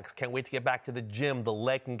setbacks. Can't wait to get back to the gym. The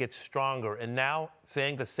leg can get stronger. And now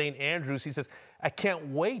saying to St. Andrews, he says, I can't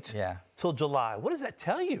wait till July. What does that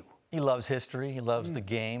tell you? He loves history. He loves the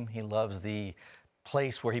game. He loves the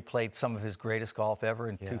place where he played some of his greatest golf ever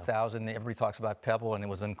in 2000. Everybody talks about Pebble, and it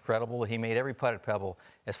was incredible. He made every putt at Pebble.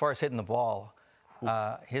 As far as hitting the ball,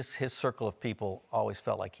 his circle of people always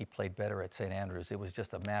felt like he played better at St. Andrews. It was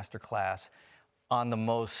just a master class on the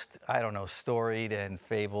most, storied and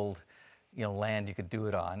fabled, land you could do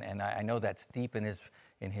it on. And I know that's deep in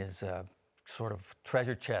his sort of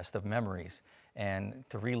treasure chest of memories. And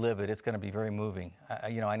to relive it, it's going to be very moving. I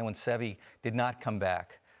know when Seve did not come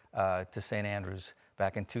back to St. Andrews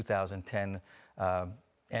back in 2010,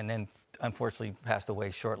 and then unfortunately passed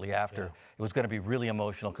away shortly after. It was going to be really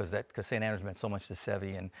emotional because St. Andrews meant so much to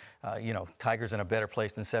Seve, and Tiger's in a better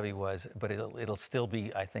place than Seve was, but it'll still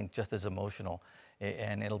be, I think, just as emotional,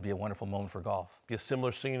 and it'll be a wonderful moment for golf. Be a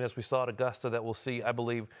similar scene as we saw at Augusta that we'll see, I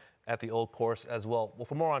believe, at the Old Course as well. Well,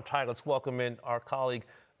 for more on Tiger, let's welcome in our colleague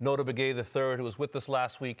Notah Begay III, who was with us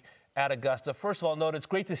last week at Augusta. First of all, Notah, it's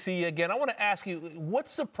great to see you again. I want to ask you, what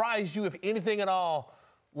surprised you, if anything at all,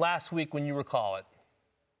 last week when you recall it?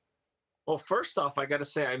 Well, first off, I got to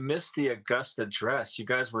say I missed the Augusta dress. You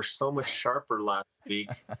guys were so much sharper last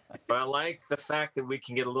week. But I like the fact that we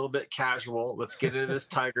can get a little bit casual. Let's get into this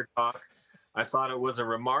Tiger talk. I thought it was a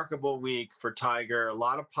remarkable week for Tiger. A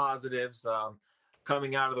lot of positives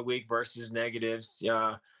coming out of the week versus negatives.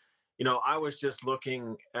 I was just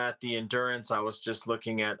looking at the endurance. I was just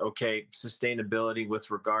looking at, sustainability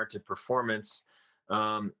with regard to performance.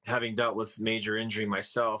 Having dealt with major injury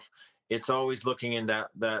myself, it's always looking in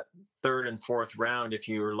that third and fourth round, if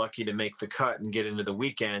you were lucky to make the cut and get into the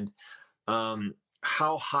weekend,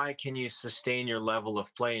 how high can you sustain your level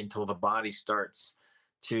of play until the body starts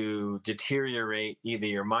to deteriorate either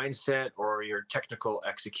your mindset or your technical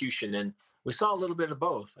execution? And we saw a little bit of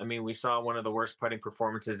both. I mean, we saw one of the worst putting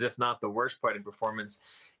performances, if not the worst putting performance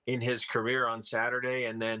in his career on Saturday.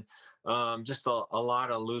 And then just a lot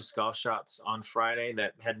of loose golf shots on Friday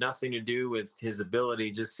that had nothing to do with his ability,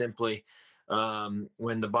 just simply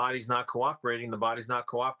when the body's not cooperating, the body's not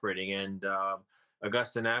cooperating. And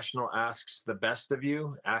Augusta National asks the best of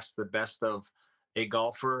you, asks the best of a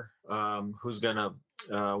golfer who's going to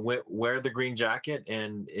wear the green jacket.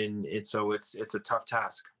 And so it's a tough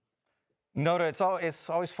task. Notah, it's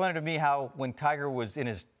always funny to me how when Tiger was in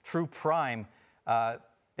his true prime,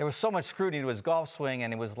 there was so much scrutiny to his golf swing,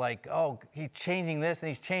 and it was like, oh, he's changing this and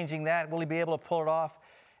he's changing that. Will he be able to pull it off?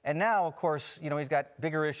 And now, of course, he's got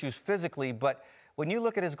bigger issues physically. But when you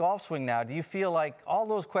look at his golf swing now, do you feel like all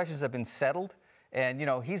those questions have been settled? And,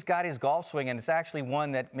 he's got his golf swing, and it's actually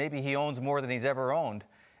one that maybe he owns more than he's ever owned.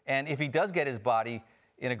 And if he does get his body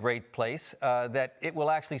in a great place, that it will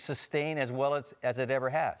actually sustain as well as it ever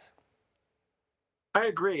has. I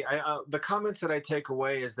agree. The comments that I take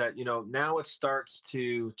away is that, now it starts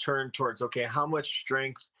to turn towards, how much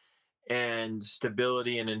strength and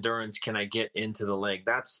stability and endurance can I get into the leg?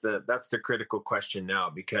 That's the critical question now,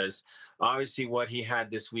 because obviously what he had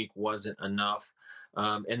this week wasn't enough.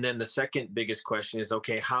 And then the second biggest question is,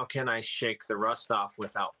 how can I shake the rust off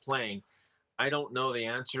without playing? I don't know the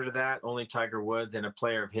answer to that. Only Tiger Woods and a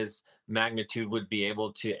player of his magnitude would be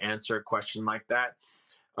able to answer a question like that.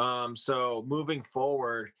 So moving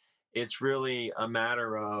forward, it's really a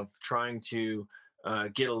matter of trying to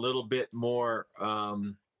get a little bit more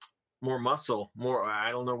muscle,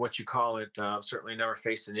 I don't know what you call it. Certainly never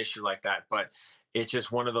faced an issue like that, but it's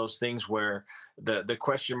just one of those things where the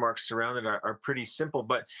question marks surrounded are pretty simple.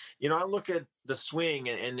 But, I look at the swing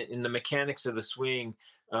and in the mechanics of the swing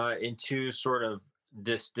in two sort of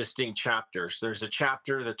distinct chapters. There's a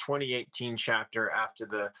chapter, the 2018 chapter, after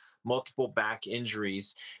the multiple back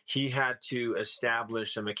injuries. He had to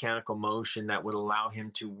establish a mechanical motion that would allow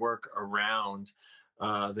him to work around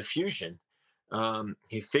the fusion.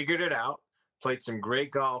 He figured it out, played some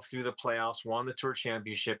great golf through the playoffs, won the Tour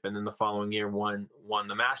Championship, and then the following year won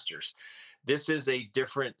the Masters. This is a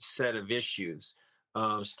different set of issues.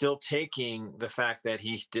 still taking the fact that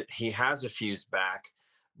he has a fused back.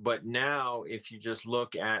 But now, if you just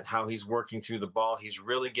look at how he's working through the ball, he's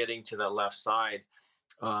really getting to the left side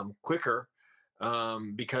quicker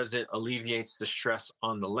because it alleviates the stress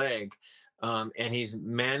on the leg. And he's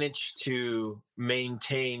managed to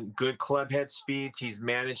maintain good club head speeds. He's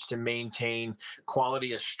managed to maintain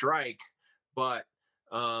quality of strike. But,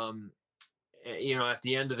 at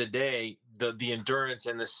the end of the day, the endurance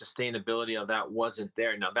and the sustainability of that wasn't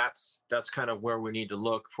there. Now, that's kind of where we need to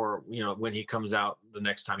look for, when he comes out the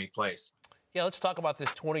next time he plays. Yeah, let's talk about this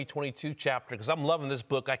 2022 chapter, because I'm loving this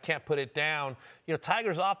book. I can't put it down.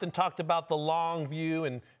 Tigers often talked about the long view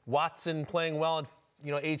and Watson playing well at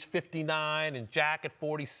age 59 and Jack at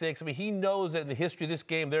 46. I mean, he knows that in the history of this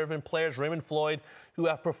game, there have been players, Raymond Floyd, who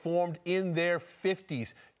have performed in their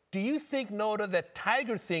 50s. Do you think, Noda, that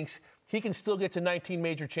Tiger thinks he can still get to 19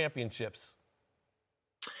 major championships?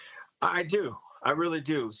 I do. I really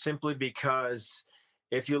do, simply because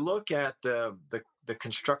if you look at the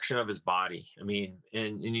construction of his body, I mean,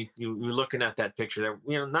 and you're looking at that picture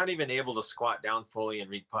there, not even able to squat down fully and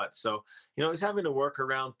read putts. So, he's having to work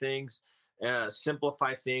around things,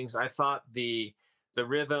 simplify things. I thought the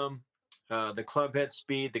rhythm, the club head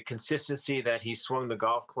speed, the consistency that he swung the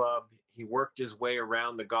golf club, he worked his way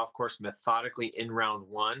around the golf course methodically in round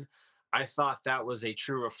one. I thought that was a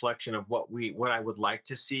true reflection of what I would like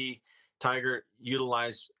to see Tiger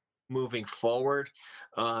utilize moving forward.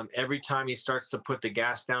 Every time he starts to put the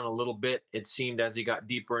gas down a little bit, it seemed as he got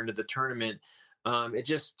deeper into the tournament, it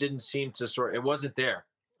just didn't seem to it wasn't there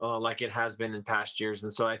like it has been in past years.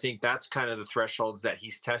 And so I think that's kind of the thresholds that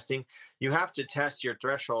he's testing. You have to test your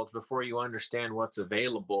thresholds before you understand what's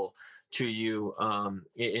available to you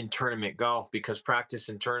in tournament golf, because practice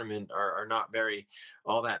and tournament are not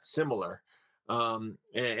all that similar.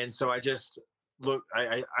 And so I just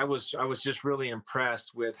I was just really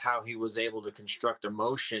impressed with how he was able to construct a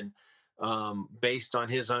motion based on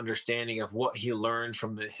his understanding of what he learned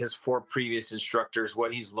from his 4 previous instructors,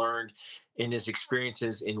 what he's learned in his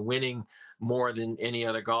experiences in winning more than any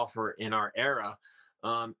other golfer in our era.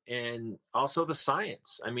 And also the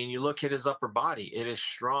science. I mean, you look at his upper body, it is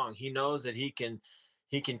strong. He knows that he can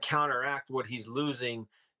counteract what he's losing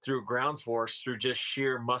through ground force, through just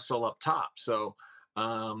sheer muscle up top. So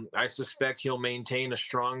I suspect he'll maintain a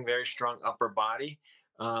very strong upper body,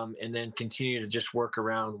 and then continue to just work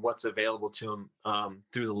around what's available to him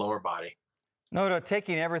through the lower body. No,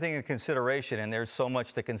 taking everything into consideration, and there's so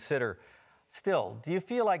much to consider, still, do you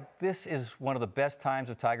feel like this is one of the best times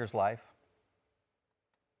of Tiger's life?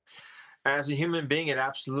 As a human being, it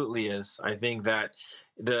absolutely is. I think that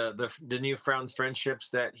the newfound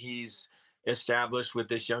friendships that he's established with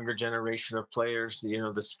this younger generation of players, the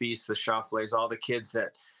Spieths, the Schauffele's, all the kids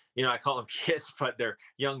that, I call them kids, but they're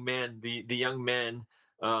young men, the young men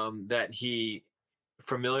that he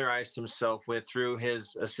familiarized himself with through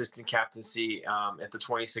his assistant captaincy at the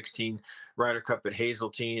 2016 Ryder Cup at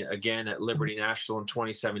Hazeltine, again at Liberty National in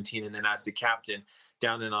 2017, and then as the captain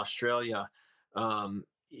down in Australia.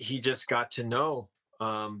 He just got to know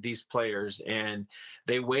these players, and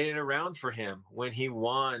they waited around for him when he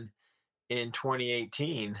won in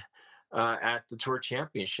 2018 at the Tour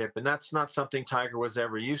Championship. And that's not something Tiger was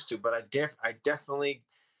ever used to, but I definitely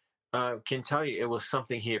can tell you it was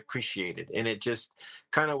something he appreciated. And it just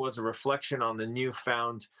kind of was a reflection on the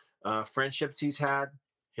newfound friendships he's had,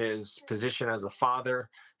 his position as a father,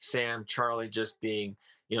 Sam, Charlie, just being,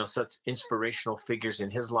 such inspirational figures in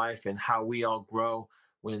his life, and how we all grow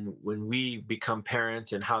when we become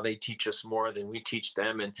parents, and how they teach us more than we teach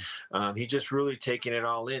them. And he just really taking it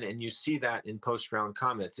all in. And you see that in post-round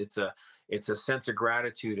comments. It's a sense of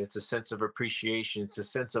gratitude. It's a sense of appreciation. It's a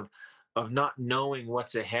sense of not knowing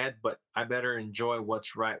what's ahead, but I better enjoy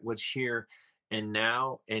what's here and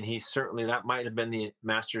now. And he certainly, that might have been the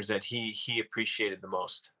Masters that he appreciated the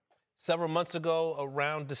most. Several months ago,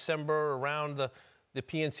 around December, around the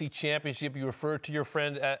PNC Championship, you referred to your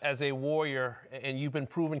friend as a warrior, and you've been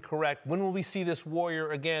proven correct. When will we see this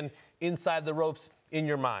warrior again inside the ropes in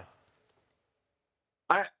your mind?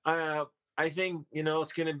 I think,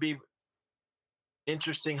 it's going to be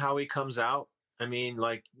interesting how he comes out. I mean,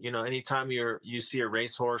 anytime you see a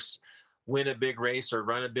racehorse win a big race or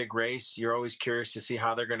run a big race, you're always curious to see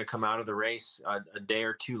how they're going to come out of the race a day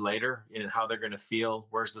or two later, and how they're going to feel.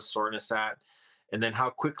 Where's the soreness at? And then how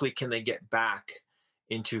quickly can they get back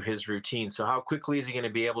into his routine? So how quickly is he going to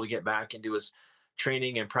be able to get back into his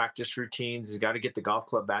training and practice routines? He's got to get the golf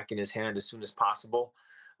club back in his hand as soon as possible.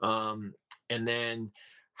 And then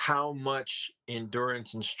how much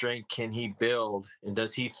endurance and strength can he build? And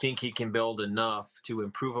does he think he can build enough to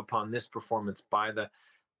improve upon this performance by the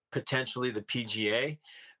potentially the PGA,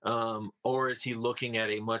 or is he looking at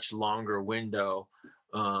a much longer window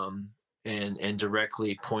and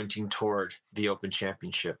directly pointing toward the Open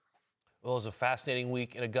Championship? Well, it was a fascinating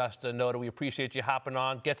week in Augusta. Noda, we appreciate you hopping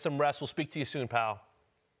on. Get some rest. We'll speak to you soon, pal.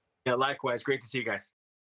 Yeah, likewise. Great to see you guys.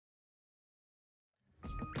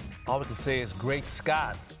 All we can say is great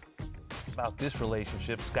Scott about this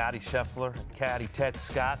relationship. Scotty Scheffler and caddy Ted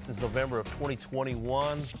Scott since November of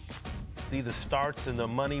 2021. See the starts and the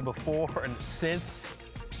money before and since.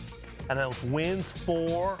 And those wins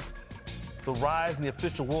for the rise in the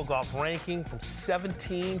official World Golf ranking from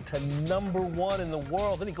 17 to #1 in the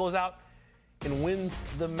world. Then he goes out and wins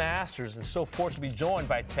the Masters. And so fortunate to be joined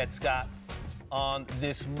by Ted Scott on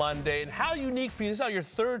this Monday. And how unique for you. This is now your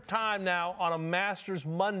third time now on a Masters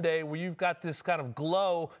Monday where you've got this kind of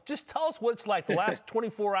glow. Just tell us what it's like the last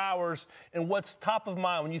 24 hours and what's top of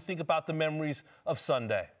mind when you think about the memories of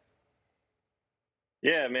Sunday.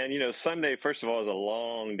 Yeah, man, Sunday, first of all, is a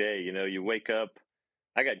long day. You wake up.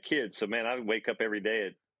 I got kids, so, man, I wake up every day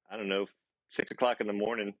at, 6 o'clock in the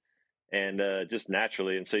morning and just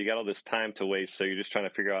naturally. And so you got all this time to waste. So you're just trying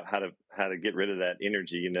to figure out how to get rid of that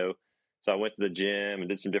energy, So I went to the gym and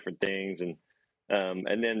did some different things. And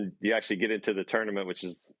then you actually get into the tournament, which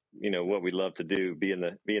is, what we love to do, be in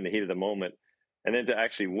the heat of the moment. And then to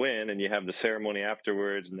actually win, and you have the ceremony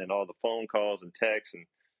afterwards, and then all the phone calls and texts. And,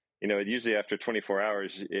 usually after 24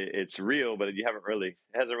 hours, it's real, but it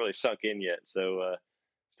hasn't really sunk in yet. So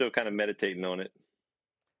still kind of meditating on it.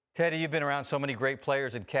 Teddy, you've been around so many great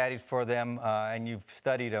players and caddied for them, and you've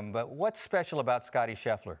studied them. But what's special about Scotty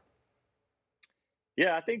Scheffler?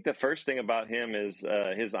 Yeah, I think the first thing about him is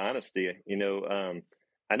his honesty.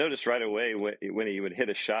 I noticed right away when he would hit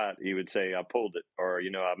a shot, he would say, "I pulled it," or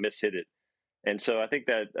 "I mishit it." And so I think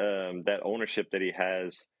that that ownership that he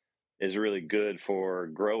has is really good for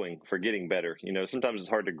growing, for getting better. Sometimes it's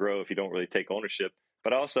hard to grow if you don't really take ownership.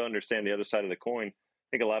 But I also understand the other side of the coin. I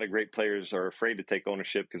think a lot of great players are afraid to take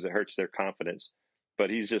ownership because it hurts their confidence. But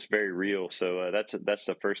he's just very real. So that's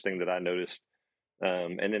the first thing that I noticed.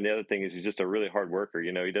 And then the other thing is he's just a really hard worker.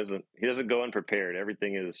 He doesn't go unprepared.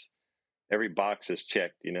 Every box is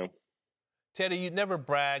checked. Teddy, you never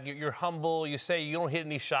brag. You're humble. You say you don't hit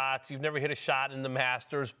any shots. You've never hit a shot in the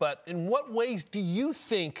Masters. But in what ways do you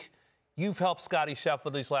think you've helped Scotty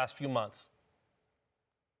Scheffler these last few months?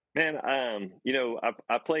 Man,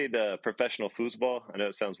 I played professional foosball. I know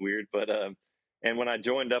it sounds weird, but and when I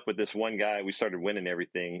joined up with this one guy, we started winning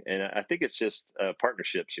everything. And I think it's just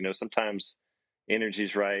partnerships. Sometimes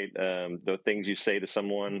energy's right. The things you say to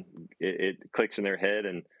someone, it clicks in their head,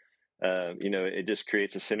 and it just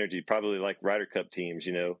creates a synergy. Probably like Ryder Cup teams.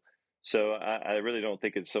 So I really don't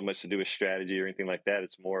think it's so much to do with strategy or anything like that.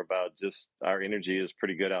 It's more about just our energy is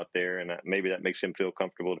pretty good out there, and maybe that makes him feel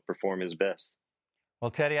comfortable to perform his best. Well,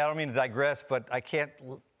 Teddy, I don't mean to digress, but I can't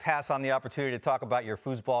pass on the opportunity to talk about your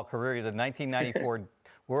foosball career. You're the 1994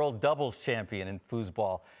 World Doubles Champion in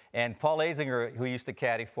foosball. And Paul Azinger, who used to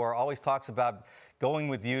caddy for, always talks about going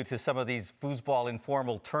with you to some of these foosball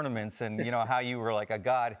informal tournaments and, how you were like a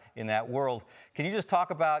god in that world. Can you just talk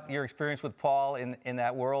about your experience with Paul in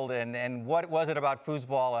that world and what was it about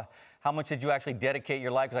foosball? How much did you actually dedicate your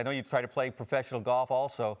life? Because I know you try to play professional golf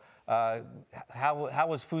also. How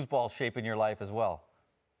was foosball shaping your life as well?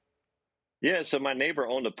 Yeah, so my neighbor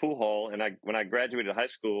owned a pool hall, and when I graduated high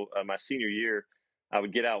school, my senior year, I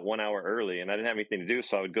would get out 1 hour early, and I didn't have anything to do,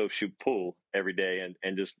 so I would go shoot pool every day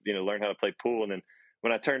and just learn how to play pool. And then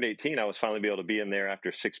when I turned 18, I was finally able to be in there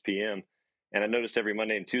after 6 p.m. And I noticed every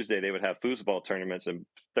Monday and Tuesday they would have foosball tournaments, and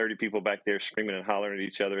 30 people back there screaming and hollering at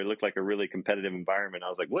each other. It looked like a really competitive environment. I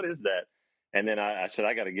was like, "What is that?" And then I said,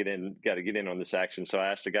 "I got to get in on this action." So I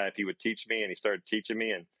asked the guy if he would teach me, and he started teaching me.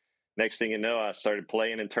 And next thing you know, I started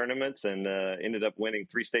playing in tournaments and ended up winning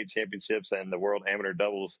 3 state championships and the World Amateur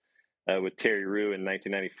Doubles with Terry Rue in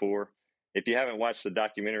 1994. If you haven't watched the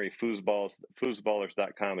documentary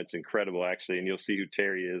Foosballers.com, it's incredible, actually, and you'll see who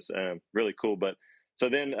Terry is. Really cool. But so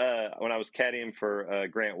then when I was caddying for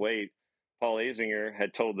Grant Waite, Paul Azinger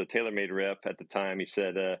had told the TaylorMade rep at the time, he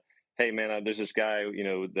said, "Hey, man, there's this guy,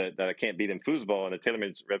 that I can't beat in foosball." And the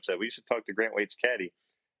TaylorMade rep said, "We should talk to Grant Waite's caddy."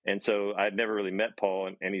 And so I'd never really met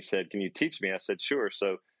Paul, and he said, "Can you teach me?" I said, "Sure."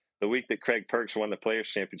 So the week that Craig Perks won the Players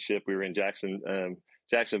Championship, we were in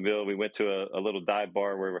Jacksonville. We went to a little dive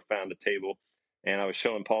bar where we found a table, and I was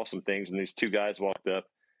showing Paul some things, and these 2 guys walked up,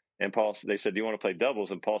 and they said, "Do you want to play doubles?"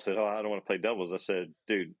 And Paul said, "Oh, I don't want to play doubles." I said,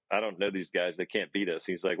 "Dude, I don't know these guys. They can't beat us."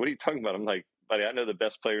 He's like, "What are you talking about?" I'm like, "Buddy, I know the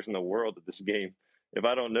best players in the world at this game. If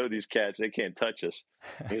I don't know these cats, they can't touch us."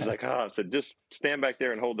 And he's like, "I said, "Just stand back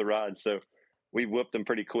there and hold the rod." So we whooped him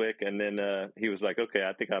pretty quick, and then he was like, "Okay,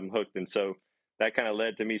 I think I'm hooked." And so that kind of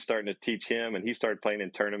led to me starting to teach him, and he started playing in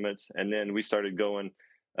tournaments. And then we started going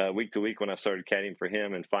week to week when I started caddying for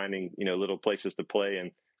him and finding, little places to play.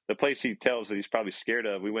 And the place he tells that he's probably scared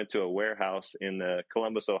of, we went to a warehouse in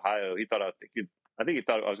Columbus, Ohio. He thought I think he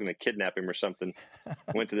thought I was going to kidnap him or something.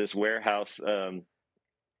 Went to this warehouse.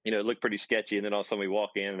 It looked pretty sketchy. And then all of a sudden we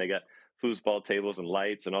walk in and they got foosball tables and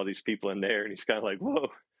lights and all these people in there. And he's kind of like, whoa.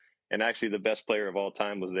 And actually the best player of all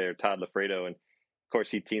time was there, Todd Lafredo. And of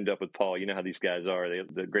course he teamed up with Paul. You know how these guys are.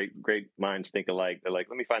 The great minds think alike. They're like,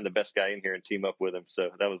 let me find the best guy in here and team up with him. So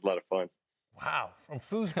that was a lot of fun. Wow. From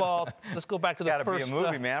foosball, let's go back to the Gotta first. Be a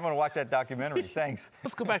movie, man. I'm going to watch that documentary. Thanks.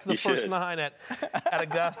 Let's go back to the first 9 at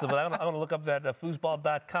Augusta, but I'm going to look up that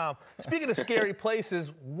foosball.com. Speaking of scary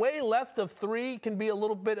places, way left of 3 can be a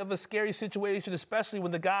little bit of a scary situation, especially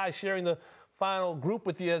when the guy sharing the final group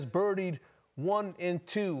with you has birdied 1 and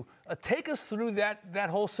 2. Take us through that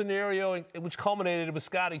whole scenario, which culminated with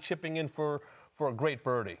Scotty chipping in for a great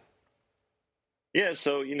birdie. Yeah,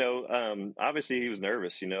 so obviously he was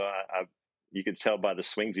nervous. You could tell by the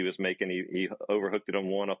swings he was making. He overhooked it on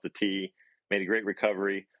 1 off the tee, made a great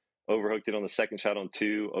recovery, overhooked it on the second shot on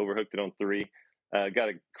 2, overhooked it on 3. Got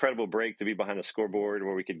a credible break to be behind the scoreboard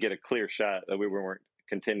where we could get a clear shot. We weren't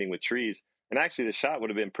contending with trees. And actually the shot would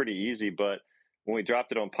have been pretty easy, but when we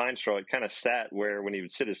dropped it on pine straw, it kind of sat where when he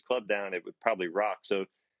would sit his club down, it would probably rock. So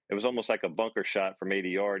it was almost like a bunker shot from 80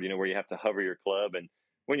 yards, where you have to hover your club. And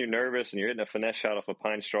when you're nervous and you're hitting a finesse shot off a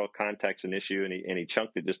pine straw, contact's an issue, and he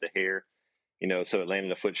chunked it just a hair. So it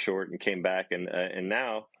landed a foot short and came back. And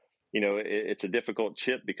now, it's a difficult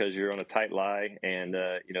chip because you're on a tight lie and,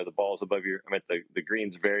 the ball's above the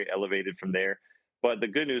green's very elevated from there. But the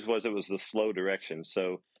good news was it was the slow direction.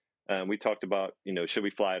 So we talked about, should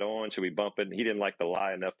we fly it on? Should we bump it? And he didn't like the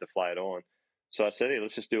lie enough to fly it on. So I said, hey,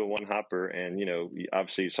 let's just do a 1 hopper. And,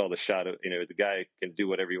 obviously you saw the shot, the guy can do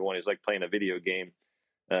whatever you want. He's like playing a video game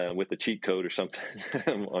with a cheat code or something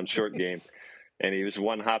on short game. And he was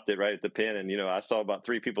 1 hopped it right at the pin. And, I saw about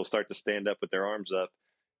 3 people start to stand up with their arms up.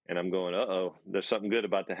 And I'm going, uh-oh, there's something good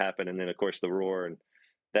about to happen. And then, of course, the roar. And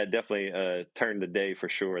that definitely turned the day for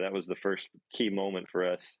sure. That was the first key moment for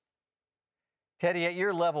us. Teddy, at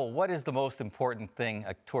your level, what is the most important thing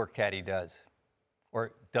a tour caddy does?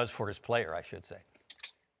 Or does for his player, I should say?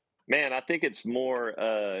 Man, I think it's more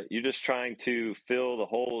you're just trying to fill the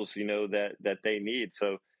holes, that they need.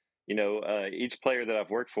 So, each player that I've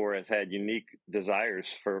worked for has had unique desires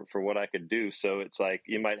for what I could do. So it's like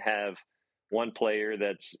you might have one player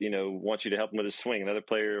that's, wants you to help him with his swing. Another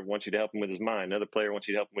player wants you to help him with his mind. Another player wants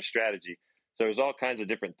you to help him with strategy. So there's all kinds of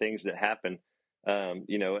different things that happen,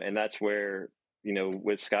 and that's where,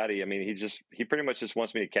 with Scotty, he pretty much just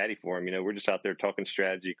wants me to caddy for him. We're just out there talking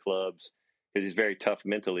strategy, clubs, because he's very tough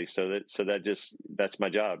mentally. So that's my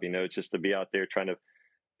job. It's just to be out there trying to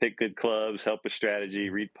pick good clubs, help with strategy,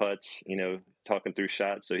 read putts, talking through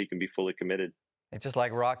shots so he can be fully committed. It's just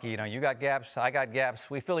like Rocky, you got gaps, I got gaps.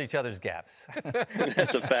 We fill each other's gaps.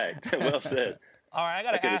 That's a fact. Well said. All right, I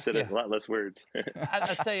got to ask you. I could have said a lot less words.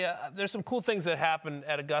 I tell you, there's some cool things that happen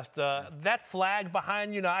at Augusta. That flag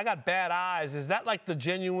behind you, I got bad eyes. Is that like the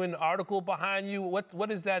genuine article behind you?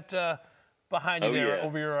 What is that behind you there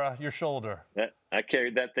over your shoulder? I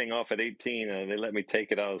carried that thing off at 18. They let me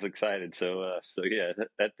take it. I was excited. So yeah,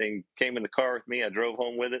 that thing came in the car with me. I drove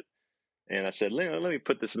home with it. And I said, let me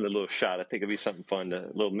put this in the little shot. I think it'd be something fun, a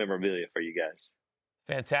little memorabilia for you guys.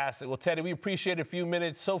 Fantastic. Well, Teddy, we appreciate a few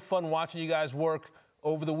minutes. So fun watching you guys work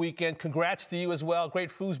over the weekend. Congrats to you as well.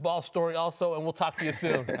 Great foosball story also, and we'll talk to you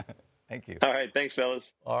soon. Thank you. All right. Thanks,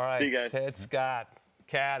 fellas. All right. See you guys. Ted Scott,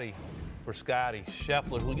 caddy for Scotty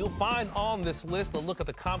Scheffler, who you'll find on this list. A look at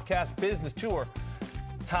the Comcast Business Tour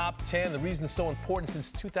Top 10. The reason it's so important, since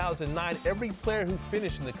 2009, every player who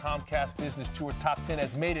finished in the Comcast Business Tour Top 10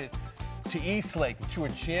 has made it to East Lake, the Tour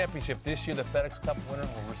Championship. This year, the FedEx Cup winner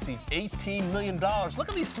will receive $18 million. Look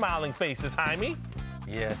at these smiling faces, Jaime.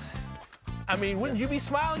 Yes. Wouldn't you be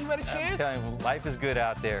smiling? You had a chance? I'm telling you, life is good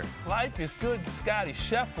out there. Life is good. Scotty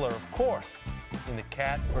Scheffler, of course, in the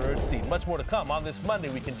catbird seat. Much more to come. On this Monday,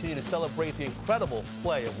 we continue to celebrate the incredible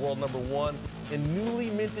play of world number 1 and newly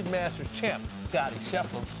minted Masters champ, Scotty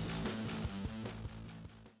Scheffler.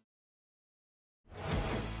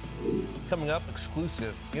 Coming up,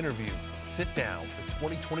 exclusive interview. Sit down with the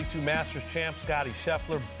 2022 Masters champ, Scotty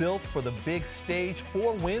Scheffler, built for the big stage.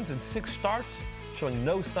 4 wins and 6 starts, showing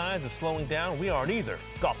no signs of slowing down. We aren't either.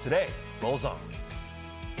 Golf Today rolls on.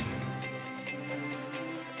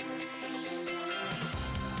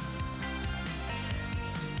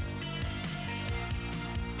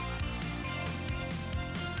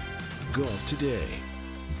 Golf Today,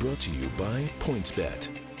 brought to you by PointsBet.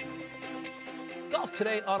 Golf off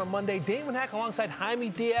today on a Monday. Damon Hack alongside Jaime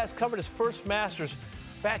Diaz covered his first Masters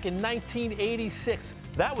back in 1986.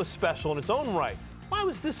 That was special in its own right. Why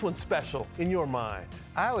was this one special in your mind?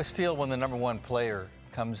 I always feel when the number one player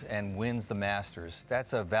comes and wins the Masters,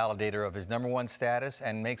 that's a validator of his number one status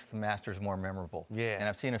and makes the Masters more memorable. Yeah. And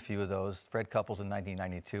I've seen a few of those. Fred Couples in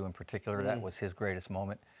 1992 in particular, that was his greatest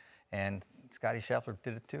moment. And Scottie Scheffler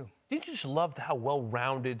did it too. Didn't you just love how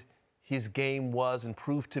well-rounded his game was and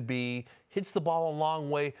proved to be? Hits the ball a long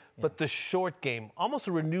way, but the short game, almost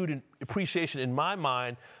a renewed appreciation in my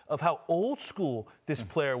mind of how old school this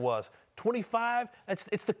player was. 25,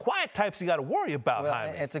 it's the quiet types you got to worry about,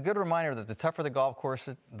 Jaime. It's a good reminder that the tougher the golf course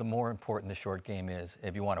is, the more important the short game is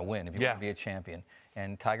if you want to win, if you want to be a champion.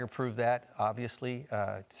 And Tiger proved that, obviously.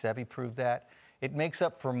 Seve proved that. It makes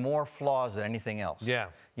up for more flaws than anything else. Yeah.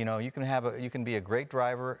 You know, you can be a great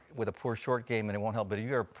driver with a poor short game and it won't help. But if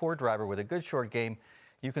you're a poor driver with a good short game,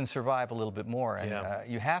 you can survive a little bit more. And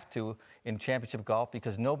you have to in championship golf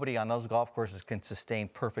because nobody on those golf courses can sustain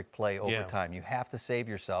perfect play over time. You have to save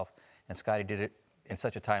yourself. And Scottie did it in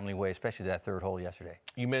such a timely way, especially that third hole yesterday.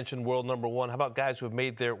 You mentioned world number one. How about guys who have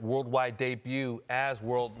made their worldwide debut as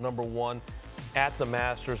world number one at the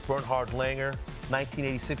Masters? Bernhard Langer,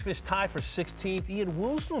 1986, finished tied for 16th. Ian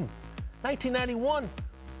Woosnam, 1991,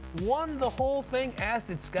 won the whole thing, as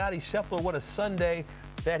did Scottie Scheffler. What a Sunday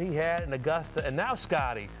that he had in Augusta. And now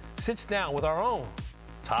Scottie sits down with our own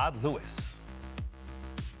Todd Lewis.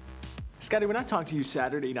 Scottie, when I talked to you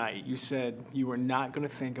Saturday night, you said you were not going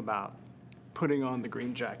to think about putting on the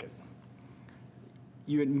green jacket.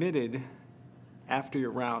 You admitted after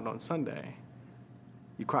your round on Sunday,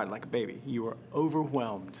 you cried like a baby. You were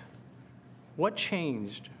overwhelmed. What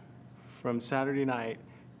changed from Saturday night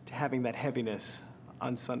to having that heaviness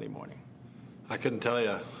on Sunday morning? I couldn't tell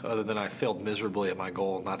you, other than I failed miserably at my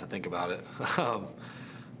goal not to think about it.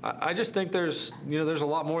 I just think there's a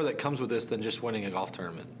lot more that comes with this than just winning a golf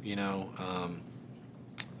tournament.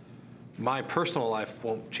 My personal life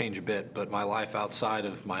won't change a bit, but my life outside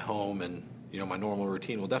of my home and my normal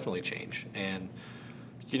routine will definitely change. And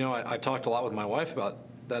I talked a lot with my wife about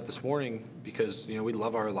that this morning because we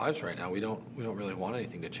love our lives right now. We don't really want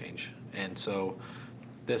anything to change. And so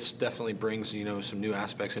this definitely brings some new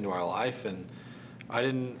aspects into our life. And I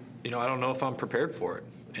don't know if I'm prepared for it.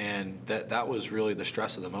 And that was really the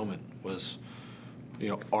stress of the moment was,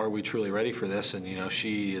 are we truly ready for this? And,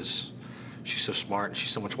 she's so smart and she's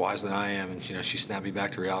so much wiser than I am. And, she snapped me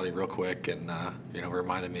back to reality real quick and,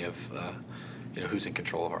 reminded me of, who's in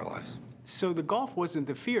control of our lives. So the golf wasn't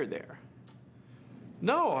the fear there?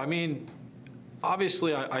 No, I mean,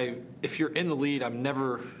 obviously, if you're in the lead, I'm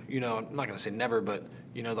never, I'm not going to say never, but,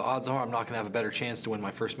 the odds are I'm not going to have a better chance to win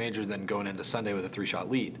my first major than going into Sunday with a 3-shot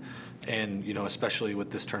lead. And, especially with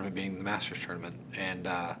this tournament being the Masters tournament. And,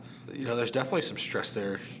 there's definitely some stress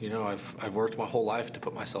there. I've worked my whole life to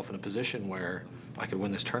put myself in a position where I could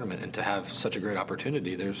win this tournament, and to have such a great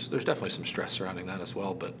opportunity, there's definitely some stress surrounding that as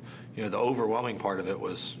well. But, the overwhelming part of it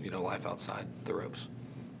was, life outside the ropes.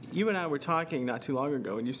 You and I were talking not too long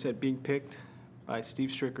ago, and you said being picked by Steve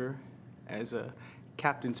Stricker as a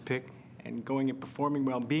captain's pick and going and performing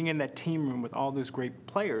well, being in that team room with all those great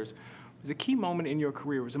players was a key moment in your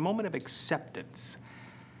career. It was a moment of acceptance.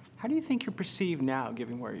 How do you think you're perceived now,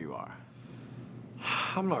 given where you are?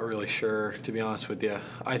 I'm not really sure, to be honest with you.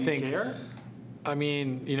 Do you care? I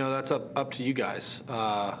mean, that's up to you guys.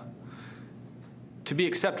 To be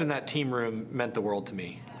accepted in that team room meant the world to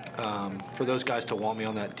me. For those guys to want me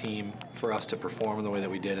on that team, for us to perform in the way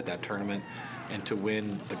that we did at that tournament, and to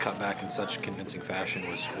win the cutback in such convincing fashion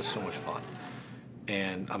was so much fun.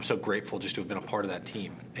 And I'm so grateful just to have been a part of that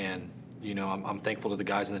team. And, I'm thankful to the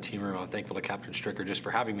guys in the team room. I'm thankful to Captain Stricker just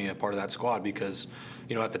for having me a part of that squad because,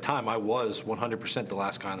 at the time I was 100% the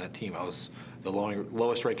last guy on that team. I was the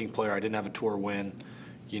lowest ranking player. I didn't have a tour win.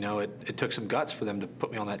 It took some guts for them to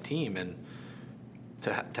put me on that team. And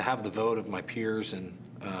to have the vote of my peers and,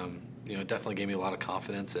 it definitely gave me a lot of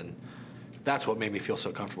confidence. And that's what made me feel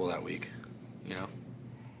so comfortable that week,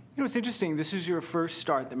 It's interesting. This is your first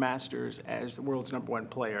start at the Masters as the world's number one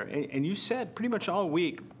player. And you said pretty much all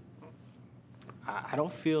week, I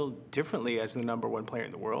don't feel differently as the number one player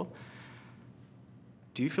in the world.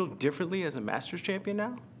 Do you feel differently as a Masters champion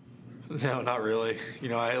now? No, not really.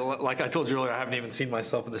 Like I told you earlier, I haven't even seen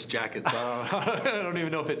myself in this jacket, so I don't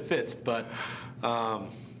even know if it fits. But, I'm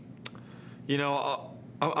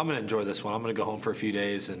going to enjoy this one. I'm going to go home for a few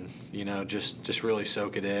days and, just really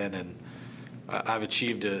soak it in. And I've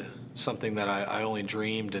achieved something that I only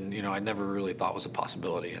dreamed and, I never really thought was a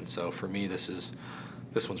possibility. And so for me, this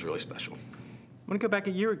one's really special. I'm going to go back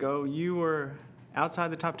a year ago. You were outside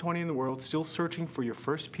the top 20 in the world, still searching for your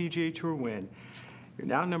first PGA Tour win. You're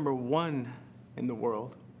now number 1 in the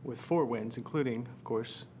world with 4 wins, including, of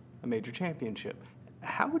course, a major championship.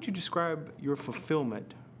 How would you describe your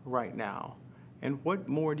fulfillment right now, and what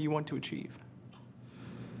more do you want to achieve?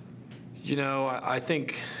 You know, I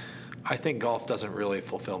think golf doesn't really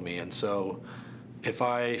fulfill me, and so if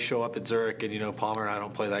I show up at Zurich and, Palmer and I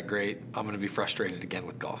don't play that great, I'm going to be frustrated again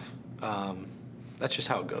with golf. That's just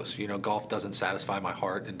how it goes. Golf doesn't satisfy my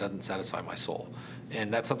heart and doesn't satisfy my soul,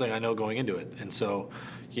 and that's something I know going into it. And so,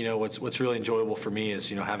 what's really enjoyable for me is,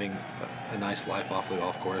 having a nice life off the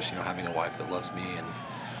golf course, having a wife that loves me, and,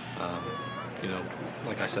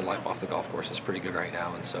 like I said, life off the golf course is pretty good right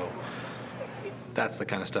now. And so that's the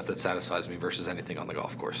kind of stuff that satisfies me versus anything on the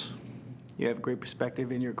golf course. You have great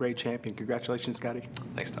perspective, and you're a great champion. Congratulations, Scotty.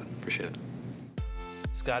 Thanks, Todd. Appreciate it.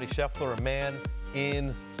 Scotty Scheffler, a man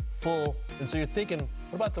in full. And so you're thinking,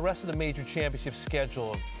 what about the rest of the major championship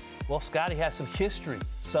schedule? Well, Scotty has some history.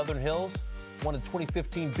 Southern Hills won the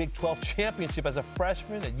 2015 Big 12 championship as a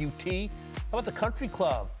freshman at UT. How about the Country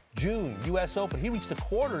Club? June, U.S. Open. He reached the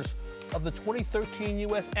quarters of the 2013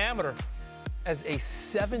 U.S. Amateur as a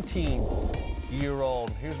 17-year-old.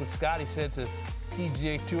 Here's what Scotty said to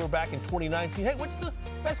PGA Tour back in 2019. Hey, what's the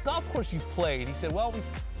best golf course you've played? He said, well, we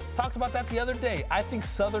talked about that the other day. I think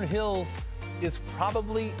Southern Hills is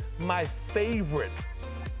probably my favorite.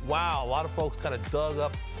 Wow, a lot of folks kind of dug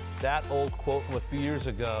up that old quote from a few years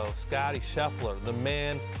ago. Scotty Scheffler, the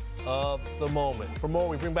man of the moment. For more,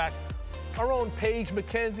 we bring back our own Paige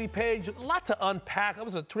McKenzie. Paige, a lot to unpack. That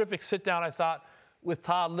was a terrific sit-down, I thought, with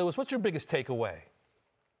Todd Lewis. What's your biggest takeaway?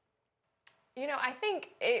 I think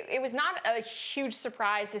it was not a huge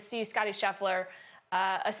surprise to see Scotty Scheffler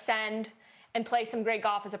ascend and play some great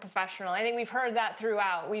golf as a professional. I think we've heard that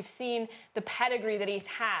throughout. We've seen the pedigree that he's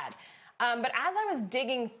had. But as I was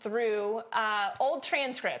digging through old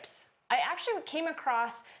transcripts, I actually came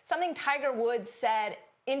across something Tiger Woods said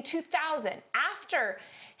in 2000 after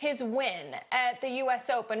his win at the U.S.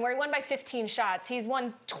 Open, where he won by 15 shots. He's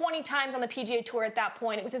won 20 times on the PGA Tour at that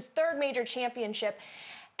point. It was his 3rd major championship.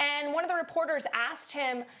 And one of the reporters asked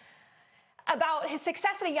him about his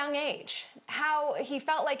success at a young age, how he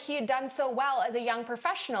felt like he had done so well as a young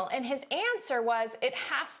professional. And his answer was, it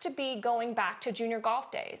has to be going back to junior golf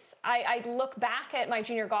days. I look back at my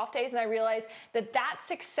junior golf days and I realized that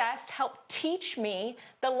success helped teach me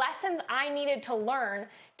the lessons I needed to learn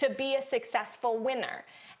to be a successful winner.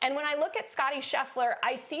 And when I look at Scotty Scheffler,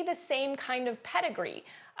 I see the same kind of pedigree.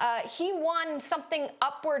 He won something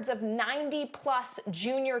upwards of 90-plus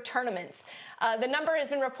junior tournaments. The number has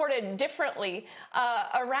been reported differently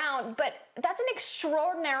around, but that's an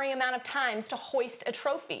extraordinary amount of times to hoist a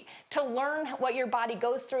trophy, to learn what your body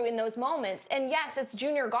goes through in those moments. And yes, it's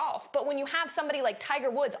junior golf, but when you have somebody like Tiger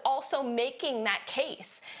Woods also making that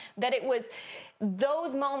case, that it was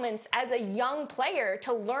those moments as a young player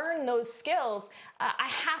to learn those skills, I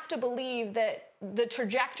have to believe that the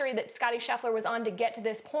trajectory that Scotty Scheffler was on to get to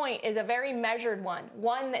this point is a very measured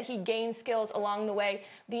one that he gained skills along the way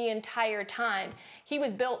the entire time. He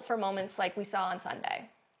was built for moments like we saw on Sunday.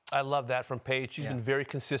 I love that from Paige. She's been very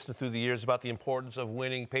consistent through the years about the importance of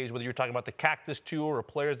winning. Paige, whether you're talking about the Cactus Tour or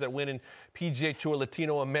players that win in PGA Tour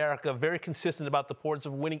Latino America, very consistent about the importance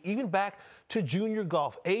of winning, even back to junior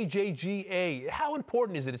golf, AJGA. How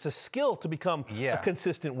important is it? It's a skill to become a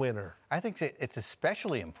consistent winner. I think it's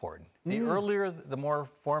especially important. The earlier, the more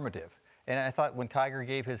formative. And I thought when Tiger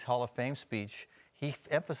gave his Hall of Fame speech, he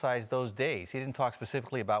emphasized those days. He didn't talk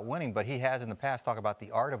specifically about winning, but he has in the past talked about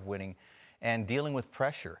the art of winning and dealing with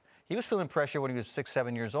pressure. He was feeling pressure when he was 6,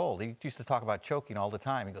 7 years old. He used to talk about choking all the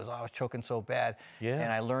time. He goes, I was choking so bad,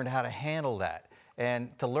 and I learned how to handle that.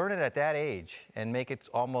 And to learn it at that age and make it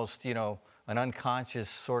almost, an unconscious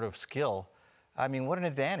sort of skill, I mean, what an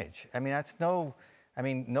advantage. I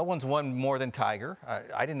mean, no one's won more than Tiger.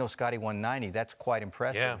 I didn't know Scotty won 90. That's quite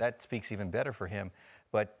impressive. Yeah. That speaks even better for him.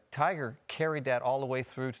 But Tiger carried that all the way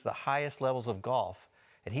through to the highest levels of golf.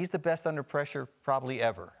 And he's the best under pressure probably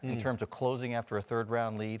ever in terms of closing after a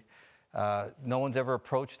 3rd-round lead. No one's ever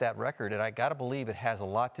approached that record, and I got to believe it has a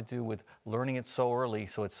lot to do with learning it so early,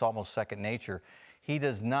 so it's almost second nature. He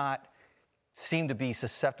does not seem to be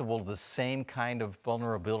susceptible to the same kind of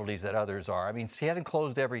vulnerabilities that others are. I mean, he hasn't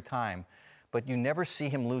closed every time, but you never see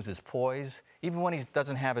him lose his poise. Even when he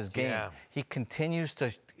doesn't have his game, he continues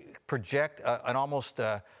to project an almost,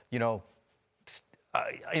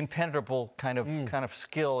 impenetrable kind of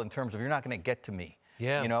skill in terms of you're not going to get to me.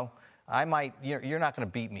 Yeah. You're not going to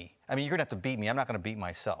beat me. I mean, you're going to have to beat me. I'm not going to beat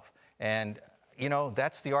myself. And,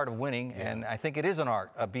 that's the art of winning. Yeah. And I think it is an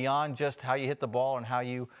art beyond just how you hit the ball and how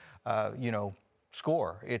you,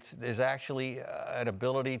 score. There's actually an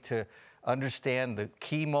ability to understand the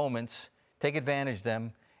key moments take advantage of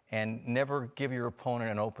them, and never give your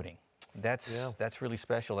opponent an opening. That's really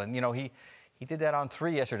special. And, he did that on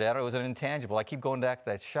 3 yesterday. It was an intangible. I keep going back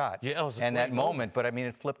to that shot. Yeah, it was a and great that moment, but I mean,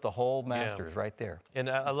 it flipped the whole Masters right there.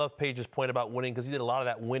 And I love Page's point about winning because he did a lot of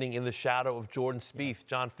that winning in the shadow of Jordan Spieth.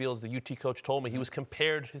 John Fields, the UT coach, told me he was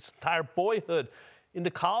compared his entire boyhood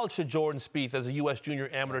into college to Jordan Spieth as a U.S. junior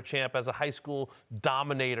amateur champ, as a high school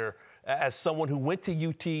dominator, as someone who went to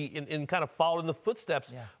UT and kind of followed in the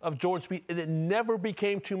footsteps of Jordan Spieth. And it never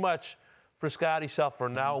became too much for Scottie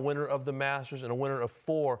Scheffler, now a winner of the Masters and a winner of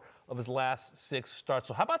 4 of his last 6 starts.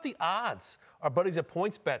 So how about the odds? Our buddies at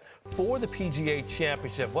PointsBet for the PGA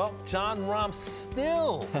Championship. Well, Jon Rahm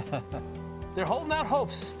still, they're holding out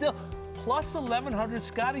hope still. Plus 1,100,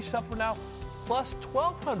 Scottie Scheffler now plus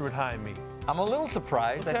 1,200, Jaime. I'm a little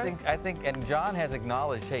surprised. Okay. I think, and John has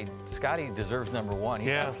acknowledged, hey, Scottie deserves number 1. He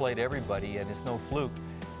played everybody, and it's no fluke.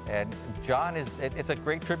 And John it's a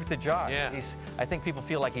great tribute to John. Yeah. I think people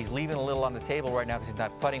feel like he's leaving a little on the table right now because he's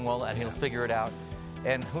not putting well, and he'll figure it out.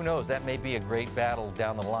 And who knows, that may be a great battle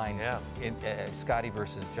down the line. In Scottie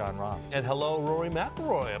versus Jon Rahm. And hello, Rory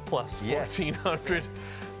McIlroy at plus 1,400.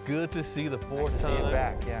 Good to see the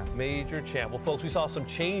fourth-time major champ. Well, folks, we saw some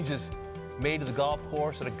changes made to the golf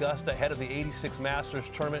course at Augusta ahead of the 86 Masters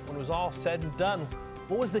tournament. When it was all said and done,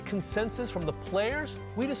 what was the consensus from the players?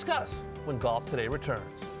 We discuss when Golf Today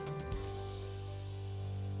returns.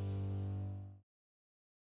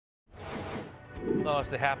 Oh, it's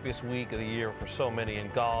the happiest week of the year for so many in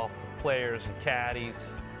golf, the players and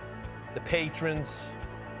caddies, the patrons,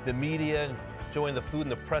 the media, enjoying the food in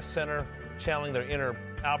the press center, channeling their inner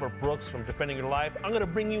Albert Brooks from Defending Your Life. I'm going to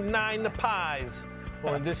bring you 9 pies,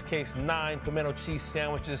 or in this case, 9 pimento cheese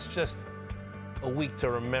sandwiches. Just a week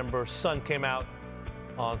to remember. Sun came out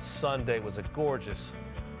on Sunday. It was a gorgeous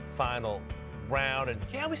final round. And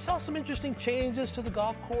yeah, we saw some interesting changes to the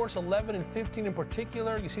golf course, 11 and 15 in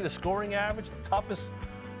particular. You see the scoring average, the toughest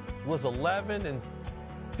was 11, and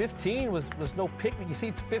 15 was no picnic. You see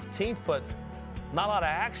it's 15th, but not a lot of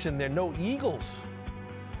action there. No eagles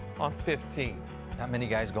on 15. Not many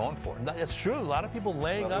guys going for it. That's true. A lot of people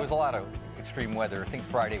laying up. There was a lot of extreme weather. I think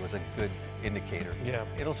Friday was a good indicator. Yeah.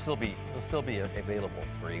 It'll still be available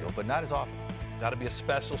for eagle, but not as often. Got to be a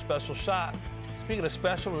special shot. Speaking of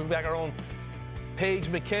special, we'll be back our own Paige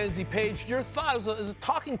McKenzie. Paige, your thoughts as a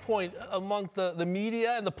talking point among the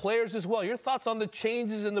media and the players as well. Your thoughts on the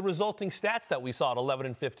changes in the resulting stats that we saw at 11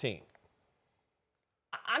 and 15.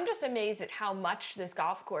 I'm just amazed at how much this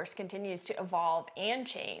golf course continues to evolve and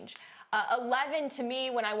change. 11, to me,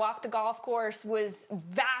 when I walked the golf course, was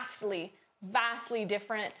vastly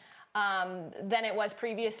different than it was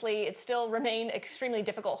previously. It still remained extremely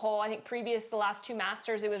difficult hole. I think the last 2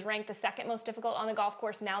 Masters, it was ranked the 2nd most difficult on the golf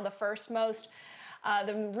course, now the 1st most.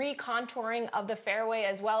 The recontouring of the fairway,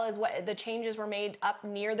 as well as what the changes were made up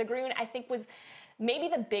near the green, I think was maybe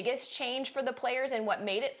the biggest change for the players, and what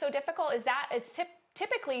made it so difficult is that is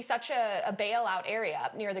typically such a bailout area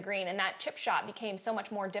up near the green, and that chip shot became so much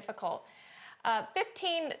more difficult.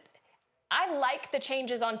 15, I like the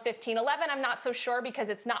changes on 15. 11, I'm not so sure because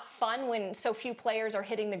it's not fun when so few players are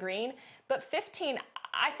hitting the green. But 15,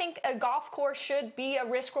 I think a golf course should be a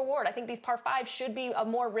risk reward. I think these par 5s should be a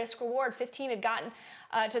more risk reward. 15 had gotten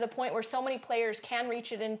to the point where so many players can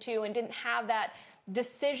reach it into and didn't have that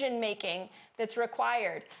decision making that's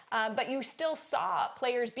required. But you still saw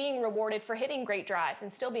players being rewarded for hitting great drives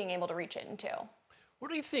and still being able to reach it into. What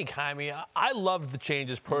do you think, Jaime? I love the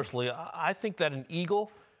changes personally. I think that an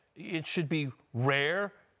eagle, it should be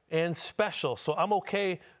rare and special. So I'm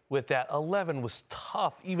okay with that. 11 was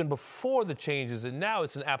tough even before the changes, and now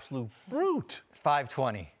it's an absolute brute.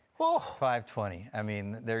 520. Oh. 520. I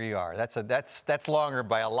mean, there you are. That's longer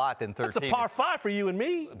by a lot than 13. That's a par 5 for you and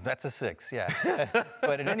me. That's a 6, yeah.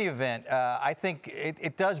 But in any event, I think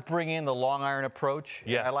it does bring in the long iron approach.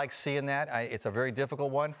 Yes. I like seeing that. It's a very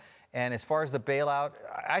difficult one. And as far as the bailout,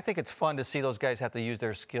 I think it's fun to see those guys have to use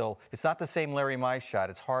their skill. It's not the same Larry Mize shot.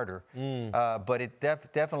 It's harder. But it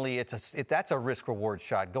definitely, that's a risk-reward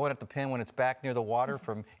shot. Going at the pin when it's back near the water,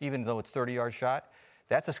 from even though it's 30-yard shot,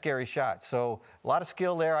 that's a scary shot. So a lot of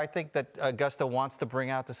skill there. I think that Augusta wants to bring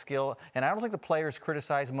out the skill. And I don't think the players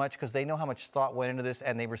criticize much because they know how much thought went into this,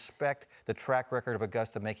 and they respect the track record of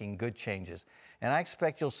Augusta making good changes. And I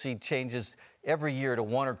expect you'll see changes every year to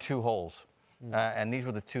 1 or 2 holes. And these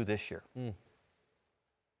were the 2 this year. I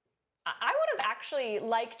would have actually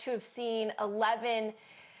liked to have seen 11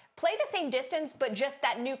 play the same distance, but just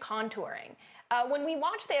that new contouring. When we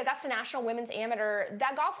watch the Augusta National Women's Amateur,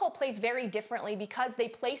 that golf hole plays very differently because they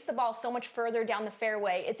place the ball so much further down the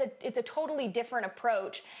fairway. It's a totally different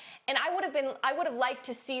approach. And I would have liked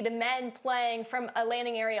to see the men playing from a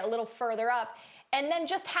landing area a little further up, and then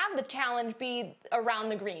just have the challenge be around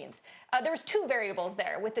the greens. There was 2 variables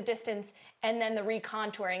there with the distance and then the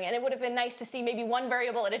recontouring, and it would have been nice to see maybe 1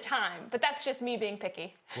 variable at a time, but that's just me being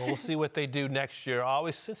picky. Well, we'll see what they do next year.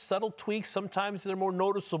 Always subtle tweaks. Sometimes they're more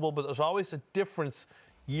noticeable, but there's always a difference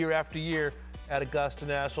year after year at Augusta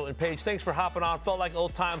National. And Paige, thanks for hopping on. Felt like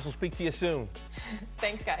old times. We'll speak to you soon.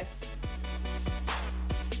 Thanks, guys.